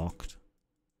locked.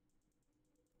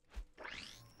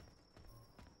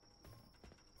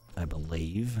 I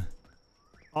believe.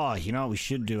 Oh, you know what we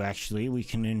should do actually? We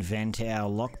can invent our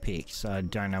lockpicks. I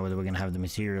don't know whether we're going to have the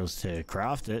materials to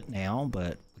craft it now,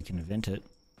 but we can invent it.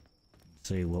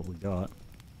 See what we got.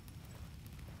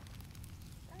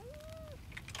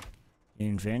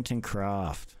 Invent and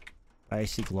craft.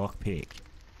 Basic lockpick.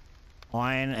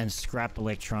 Iron and scrap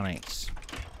electronics.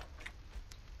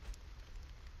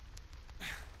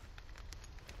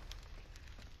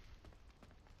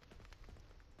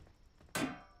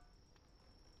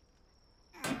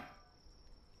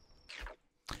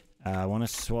 I want to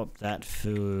swap that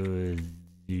for...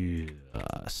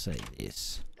 say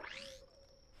this.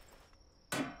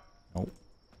 Oh.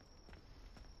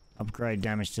 Upgrade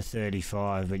damage to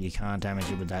 35, but you can't damage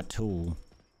it with that tool.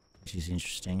 Which is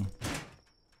interesting.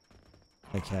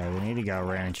 Okay, we need to go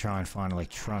around and try and find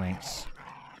electronics.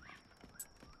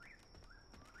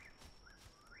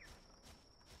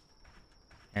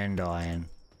 And iron.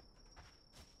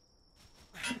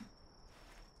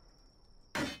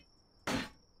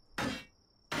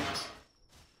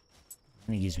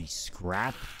 And it gives me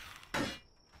scrap.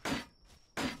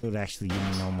 It would actually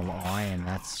give me normal iron.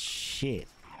 That's shit.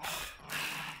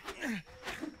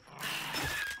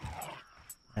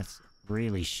 That's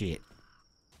really shit.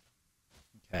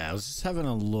 Okay, I was just having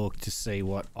a look to see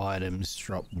what items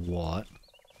drop what.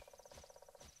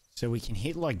 So we can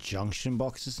hit like junction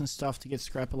boxes and stuff to get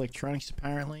scrap electronics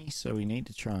apparently. So we need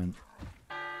to try and...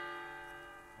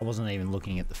 I wasn't even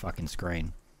looking at the fucking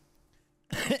screen.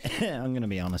 I'm gonna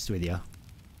be honest with you.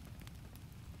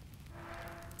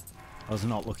 I was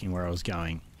not looking where I was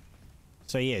going.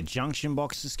 So yeah, junction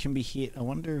boxes can be hit. I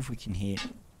wonder if we can hit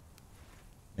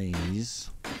these.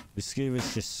 This give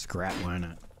us just scrap, won't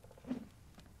it?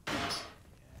 Yeah.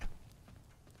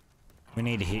 We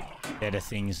need to hit better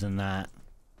things than that.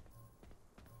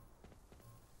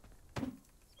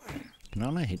 Can I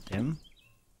not hit them?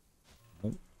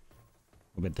 Oh.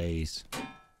 Look at these.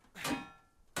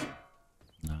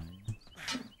 No.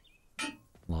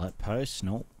 Light post?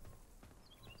 Nope.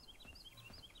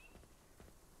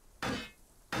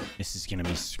 This is gonna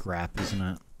be scrap, isn't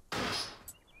it?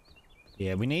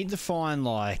 Yeah, we need to find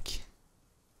like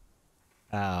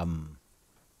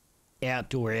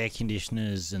outdoor air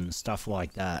conditioners and stuff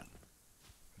like that.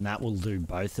 And that will do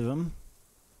both of them.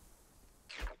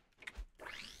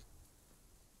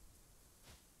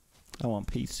 I want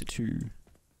pizza too.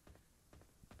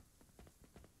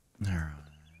 Alright.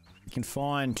 We can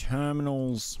find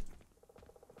terminals,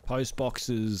 post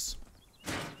boxes,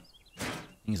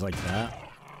 things like that.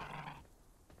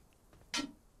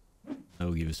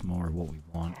 That'll give us more of what we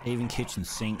want. Even kitchen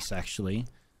sinks, actually.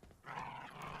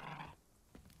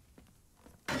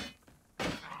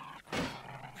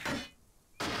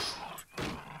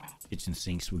 Kitchen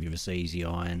sinks will give us easy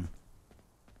iron.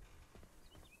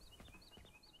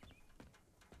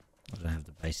 I don't have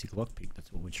the basic lockpick,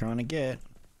 that's what we're trying to get.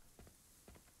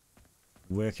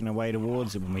 Working our way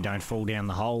towards it when we don't fall down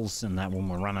the holes and that when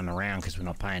we're running around because we're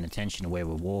not paying attention to where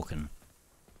we're walking.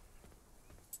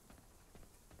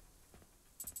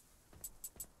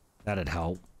 That'd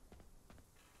help.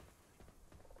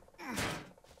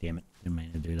 Damn it, didn't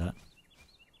mean to do that.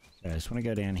 Okay, I just want to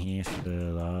go down here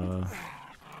further.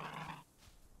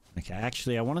 Okay,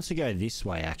 actually, I wanted to go this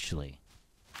way, actually.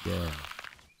 Yeah.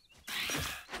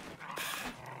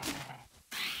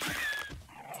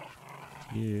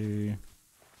 You.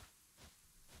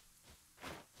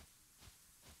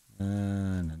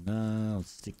 No.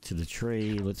 Let's stick to the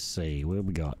tree. Let's see, where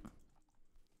we got?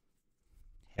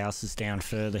 House is down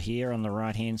further here on the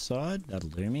right hand side. That'll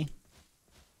do me.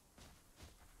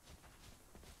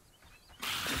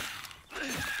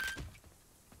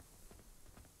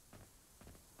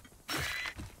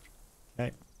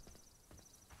 Okay.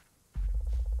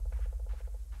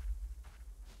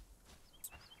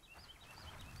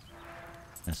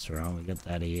 That's right, we got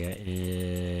that here.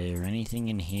 Is there anything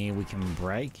in here we can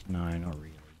break? No, not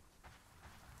really.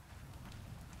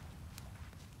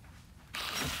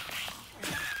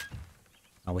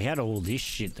 Oh, we had all this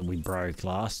shit that we broke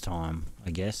last time,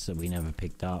 I guess, that we never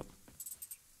picked up.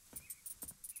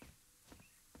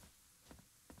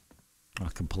 I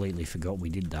completely forgot we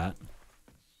did that.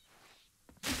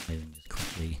 Even just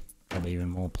quickly grab even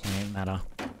more plant matter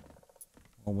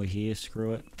while we're here,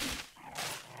 screw it.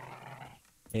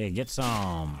 Yeah, get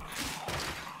some.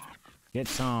 Get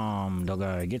some,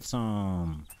 doggo, get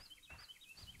some.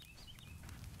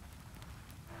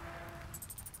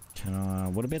 Can I,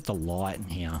 what about the light in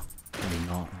here? Probably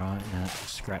not, right? No,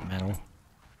 scrap metal.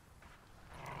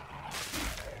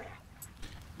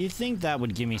 You'd think that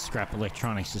would give me scrap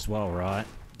electronics as well, right?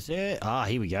 Is there? Ah,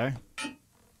 here we go.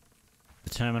 The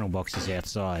terminal box is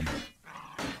outside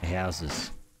the houses.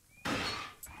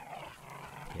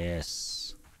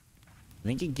 Yes. I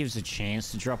think it gives a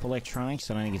chance to drop electronics.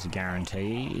 I don't think it's a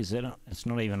guarantee, is it? It's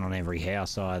not even on every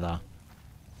house either.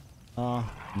 Oh,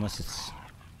 unless it's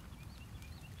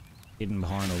hidden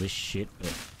behind all this shit,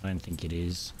 but I don't think it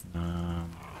is. No.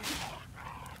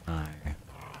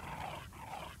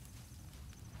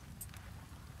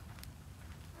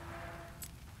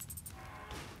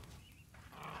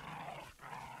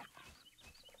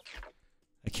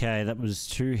 Okay, that was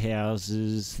 2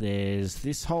 houses. There's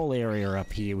this whole area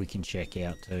up here we can check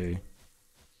out too.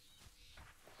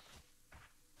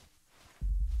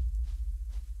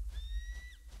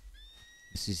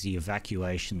 This is the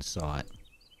evacuation site.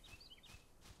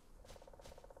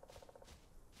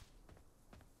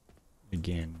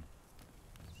 Again.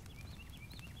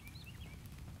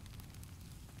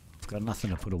 I've got nothing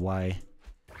to put away.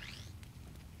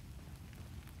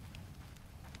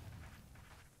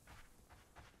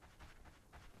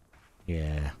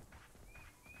 Yeah.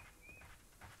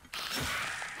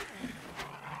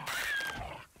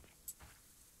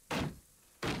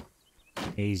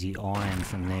 Easy iron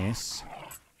from this.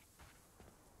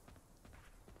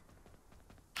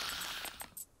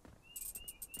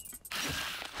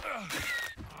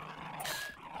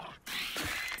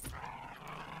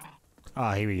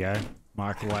 Ah, here we go.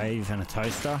 Microwave and a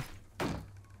toaster.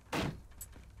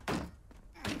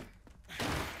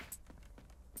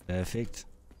 Perfect.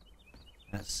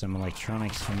 That's some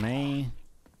electronics for me.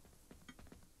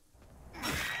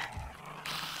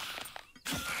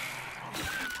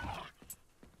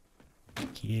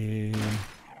 Thank you.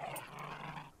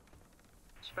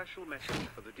 Special message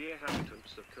for the dear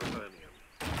inhabitants of Cavernium.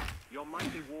 Your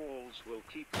mighty walls will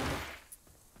keep...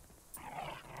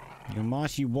 Your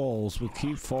mighty walls will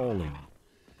keep falling.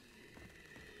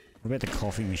 What about the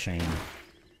coffee machine?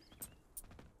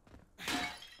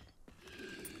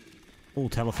 Oh,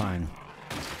 telephone.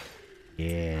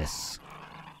 Yes.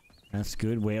 That's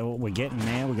good. We're getting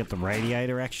there. We got the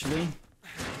radiator, actually.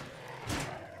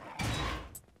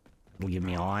 It'll give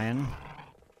me iron.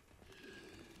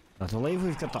 I believe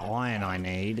we've got the iron I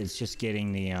need. It's just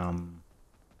getting the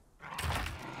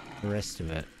rest of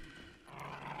it.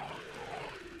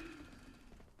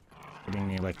 Getting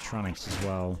the electronics as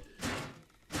well.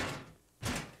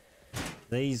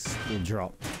 These will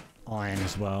drop iron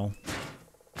as well.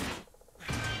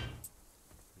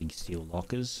 Big steel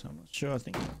lockers. I'm not sure. I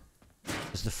think...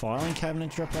 Does the filing cabinet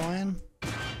drop iron?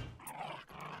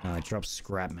 No, it drops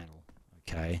scrap metal.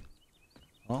 Okay.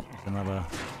 Oh, there's another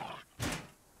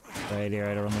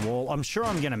radiator on the wall. I'm sure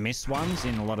I'm going to miss ones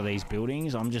in a lot of these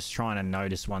buildings. I'm just trying to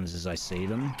notice ones as I see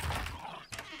them.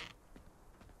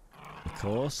 Of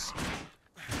course.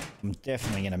 I'm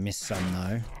definitely going to miss some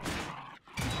though.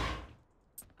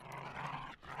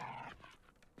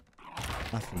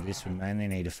 Enough of this, we mainly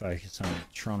need to focus on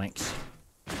electronics.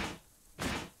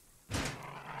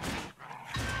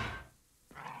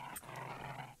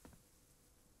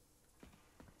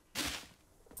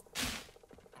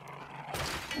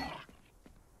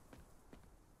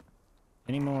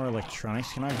 Any more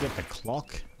electronics? Can I get the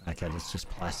clock? Okay, that's just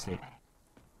plastic.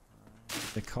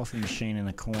 The coffee machine in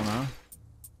the corner.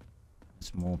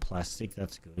 It's more plastic,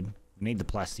 that's good. We need the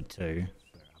plastic too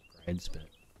for upgrades, but...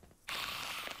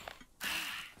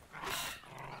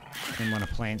 Didn't want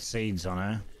to plant seeds on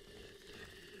her.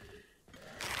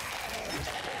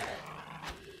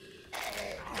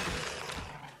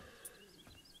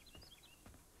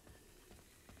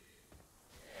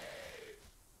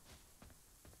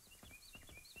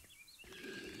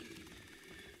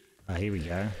 Oh, here we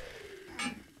go.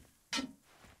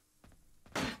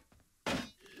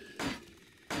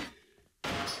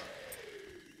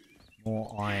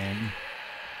 More iron.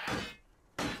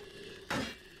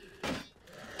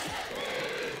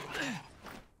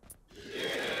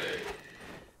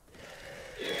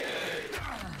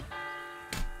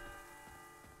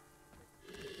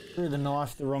 Threw the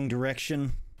knife the wrong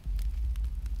direction.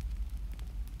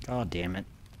 God damn it.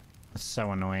 That's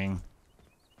so annoying.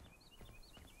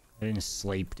 I didn't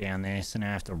sleep down there, so now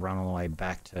I have to run all the way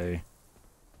back to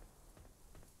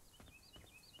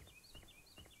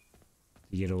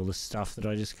get all the stuff that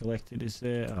I just collected. Is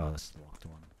there? Oh, that's the locked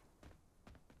one.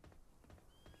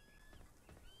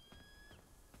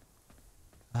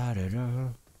 I don't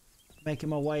know. Making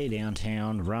my way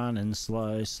downtown, running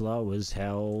slow, slow as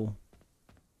hell.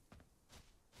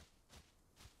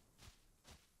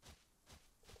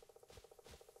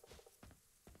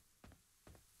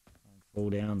 Fall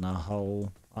down the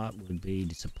hole. That would be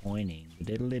disappointing.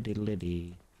 Diddly diddly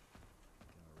dee.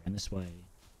 Go around this way.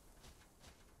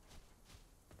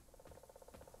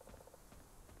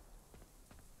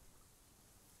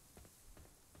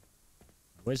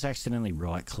 Where's accidentally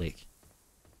right click?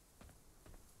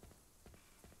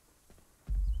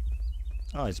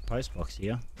 Oh, there's a post box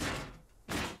here.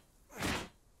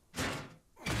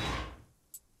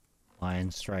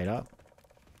 Iron straight up.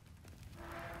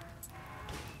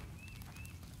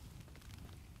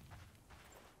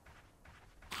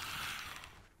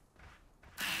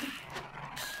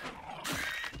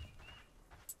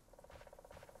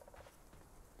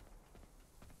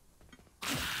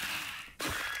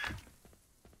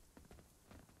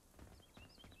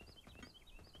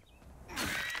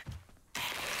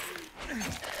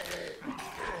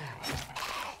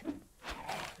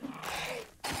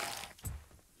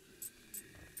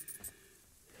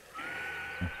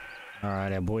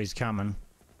 Alright, our boy's coming.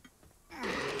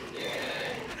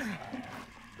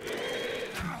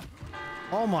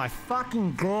 Oh my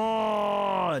fucking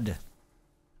god!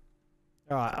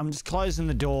 Alright, I'm just closing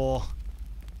the door.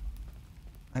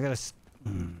 I gotta...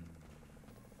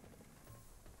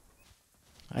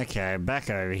 Okay, back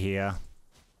over here.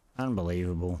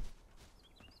 Unbelievable.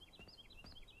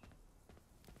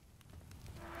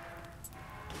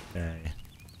 Okay.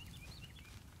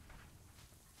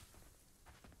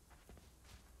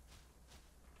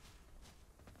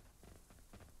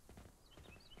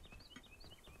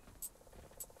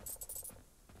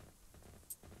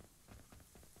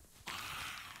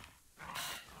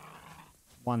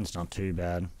 One's not too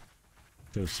bad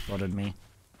to have spotted me.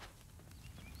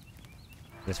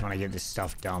 Just want to get this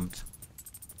stuff dumped.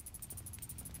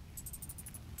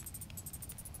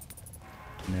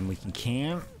 And then we can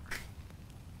camp.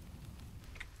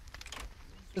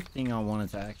 The thing I wanted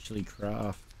to actually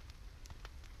craft.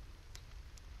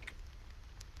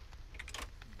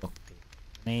 Look,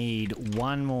 need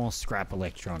one more scrap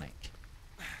electronic.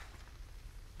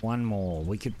 One more.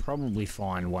 We could probably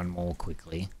find one more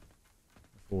quickly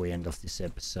before we end off this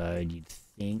episode. You'd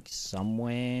think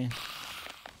somewhere.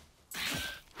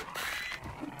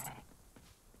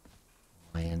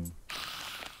 Iron.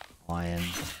 Iron.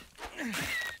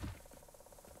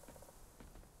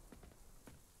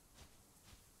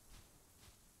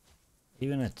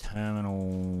 Even a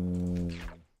terminal.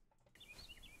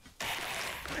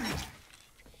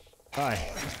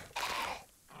 Hi.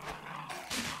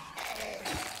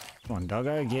 Come on,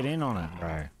 doggo, get in on it,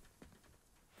 bro.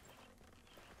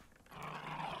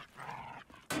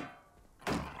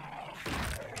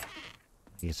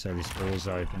 Yeah, so this door's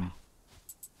open.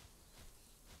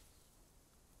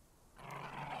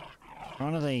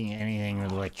 Trying to think anything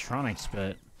with electronics, but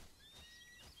I'm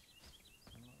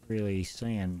not really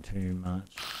seeing too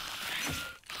much.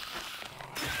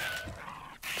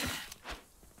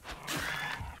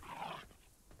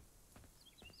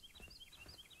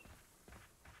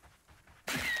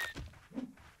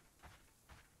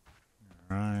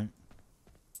 Alright.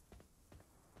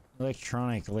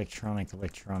 Electronic,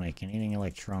 anything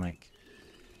electronic.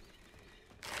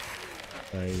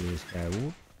 So you just go,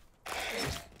 whoop.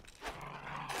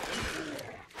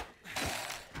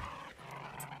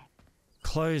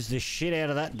 Close the shit out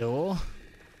of that door.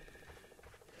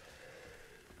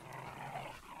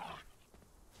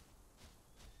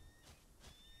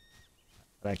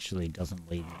 It actually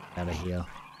doesn't lead me out of here. I'm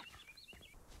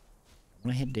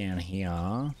gonna head down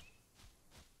here.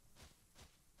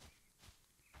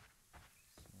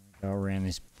 Go around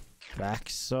this back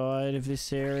side of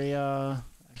this area.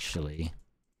 Actually,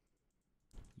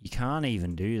 you can't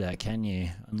even do that, can you?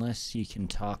 Unless you can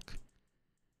tuck.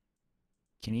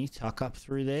 Can you tuck up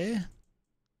through there?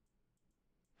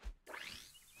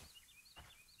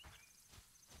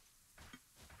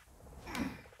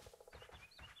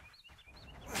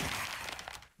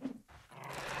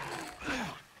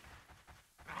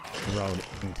 Rolled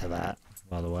into that,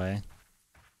 by the way.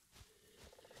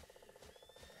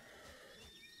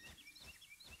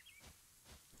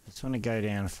 Just want to go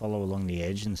down, follow along the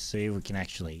edge and see if we can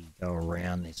actually go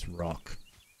around this rock.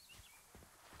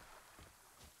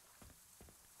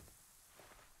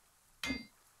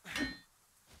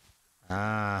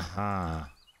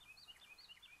 Aha.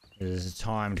 There's a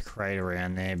timed crate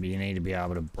around there, but you need to be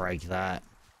able to break that.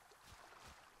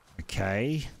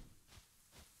 Okay.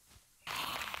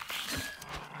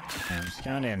 I'm just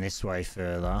going down this way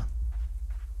further.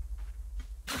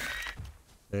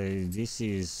 So this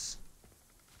is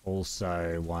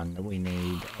also one that we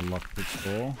need a lockpick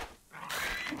for.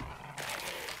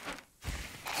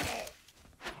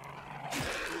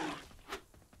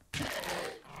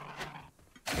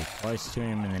 Get close to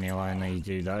him and then he'll only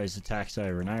do those attacks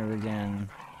over and over again.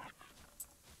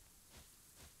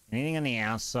 Anything on the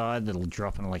outside that'll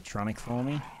drop an electronic for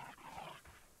me?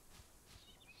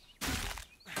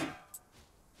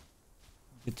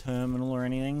 A terminal or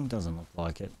anything? Doesn't look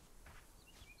like it.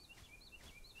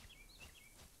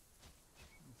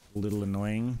 A little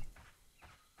annoying.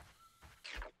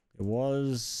 There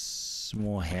was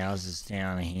more houses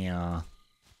down here.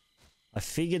 I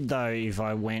figured though if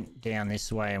I went down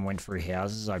this way and went through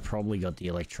houses, I probably got the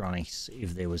electronics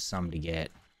if there was some to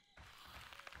get.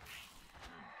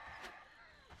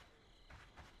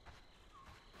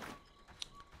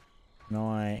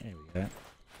 There we go.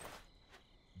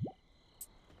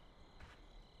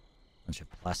 Bunch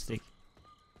of plastic.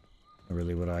 Not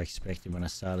really what I expected when I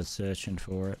started searching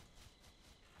for it.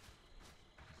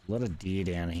 A lot of deer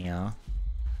down here.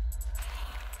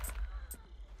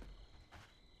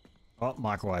 Oh,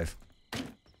 microwave.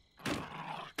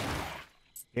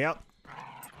 Yep.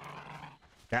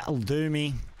 That'll do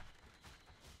me.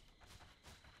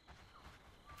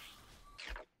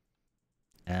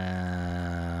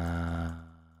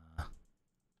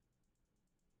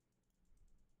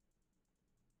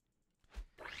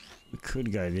 We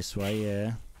could go this way,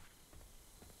 yeah.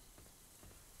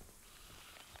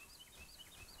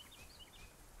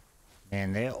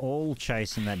 Man, they're all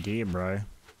chasing that deer, bro.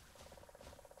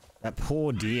 That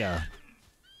poor deer.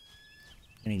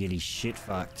 Gonna get his shit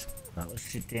fucked. Right, let's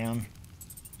sit down.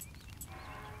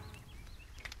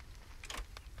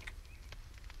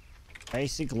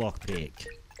 Basic lockpick.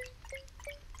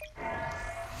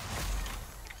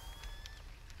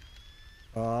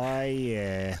 Oh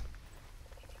yeah.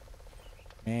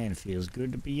 Man, feels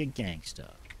good to be a gangster.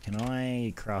 Can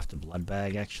I craft a blood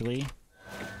bag actually?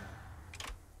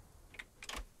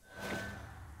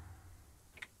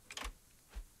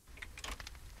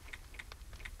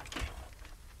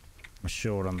 I'm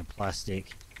short on the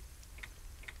plastic.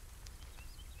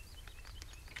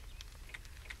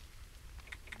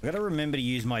 I gotta remember to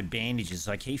use my bandages.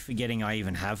 I keep forgetting I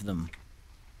even have them.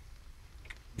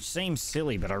 Which seems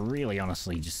silly, but I really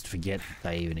honestly just forget that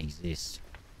they even exist.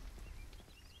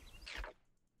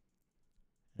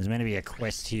 There's meant to be a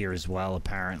quest here as well,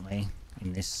 apparently,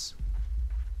 in this.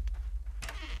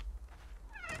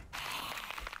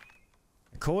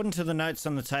 According to the notes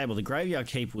on the table, the graveyard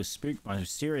keeper was spooked by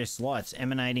mysterious lights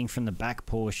emanating from the back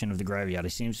portion of the graveyard. He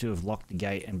seems to have locked the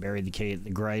gate and buried the key at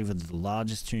the grave with the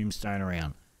largest tombstone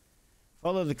around.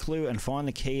 Follow the clue and find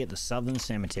the key at the southern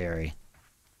cemetery.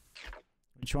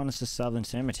 Which one is the southern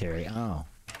cemetery? Oh.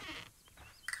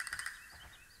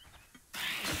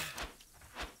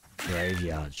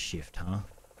 Graveyard shift, huh?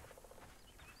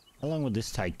 How long would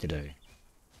this take to do?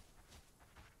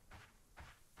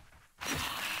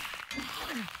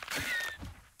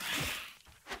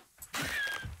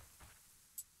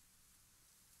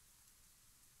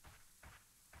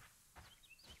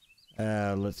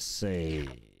 Let's see.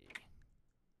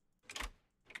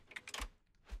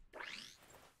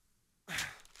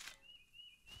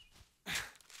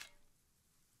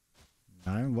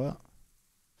 No, what?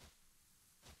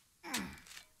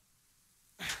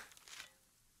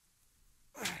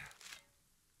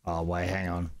 Oh, wait, hang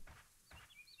on.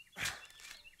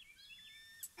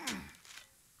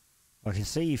 I can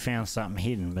see you found something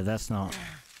hidden, but that's not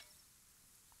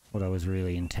what I was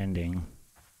really intending.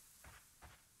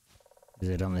 Is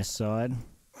it on this side?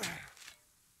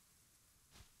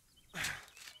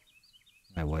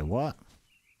 No, wait, what?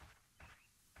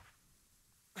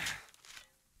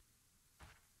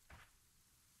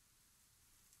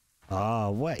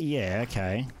 Oh, what? Yeah,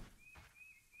 okay.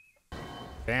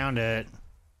 Found it.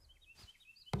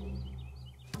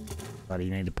 But you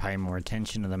need to pay more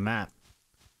attention to the map.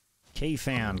 Key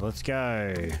found. Let's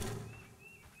go.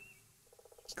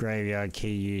 Graveyard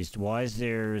key used. Why is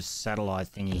there a satellite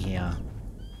thingy here?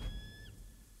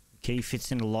 Key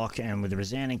fits in the lock and with a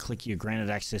resounding click you're granted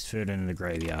access further into the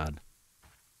graveyard.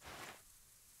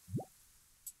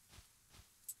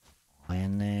 Why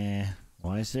in there?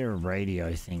 Why is there a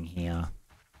radio thing here?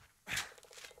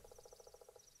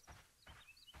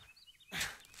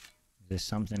 Is there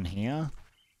something here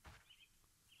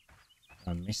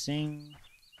I'm missing?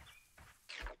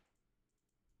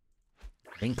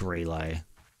 Link relay.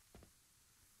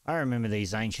 I remember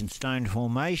these ancient stone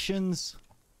formations.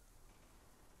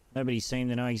 Nobody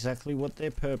seemed to know exactly what their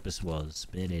purpose was.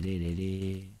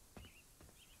 That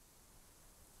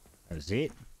was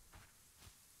it.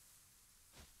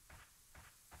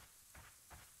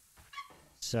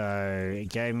 So it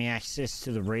gave me access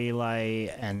to the relay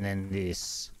and then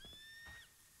this,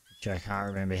 which I can't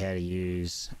remember how to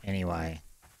use anyway.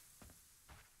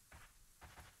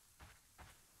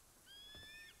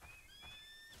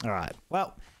 Alright,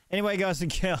 well, anyway guys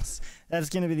and girls, that's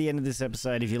going to be the end of this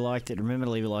episode. If you liked it, remember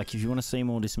to leave a like. If you want to see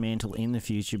more Dysmantle in the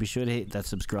future, be sure to hit that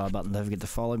subscribe button. Don't forget to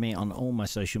follow me on all my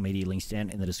social media links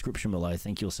down in the description below.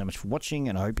 Thank you all so much for watching,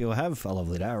 and I hope you'll have a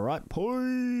lovely day. Alright,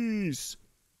 peace!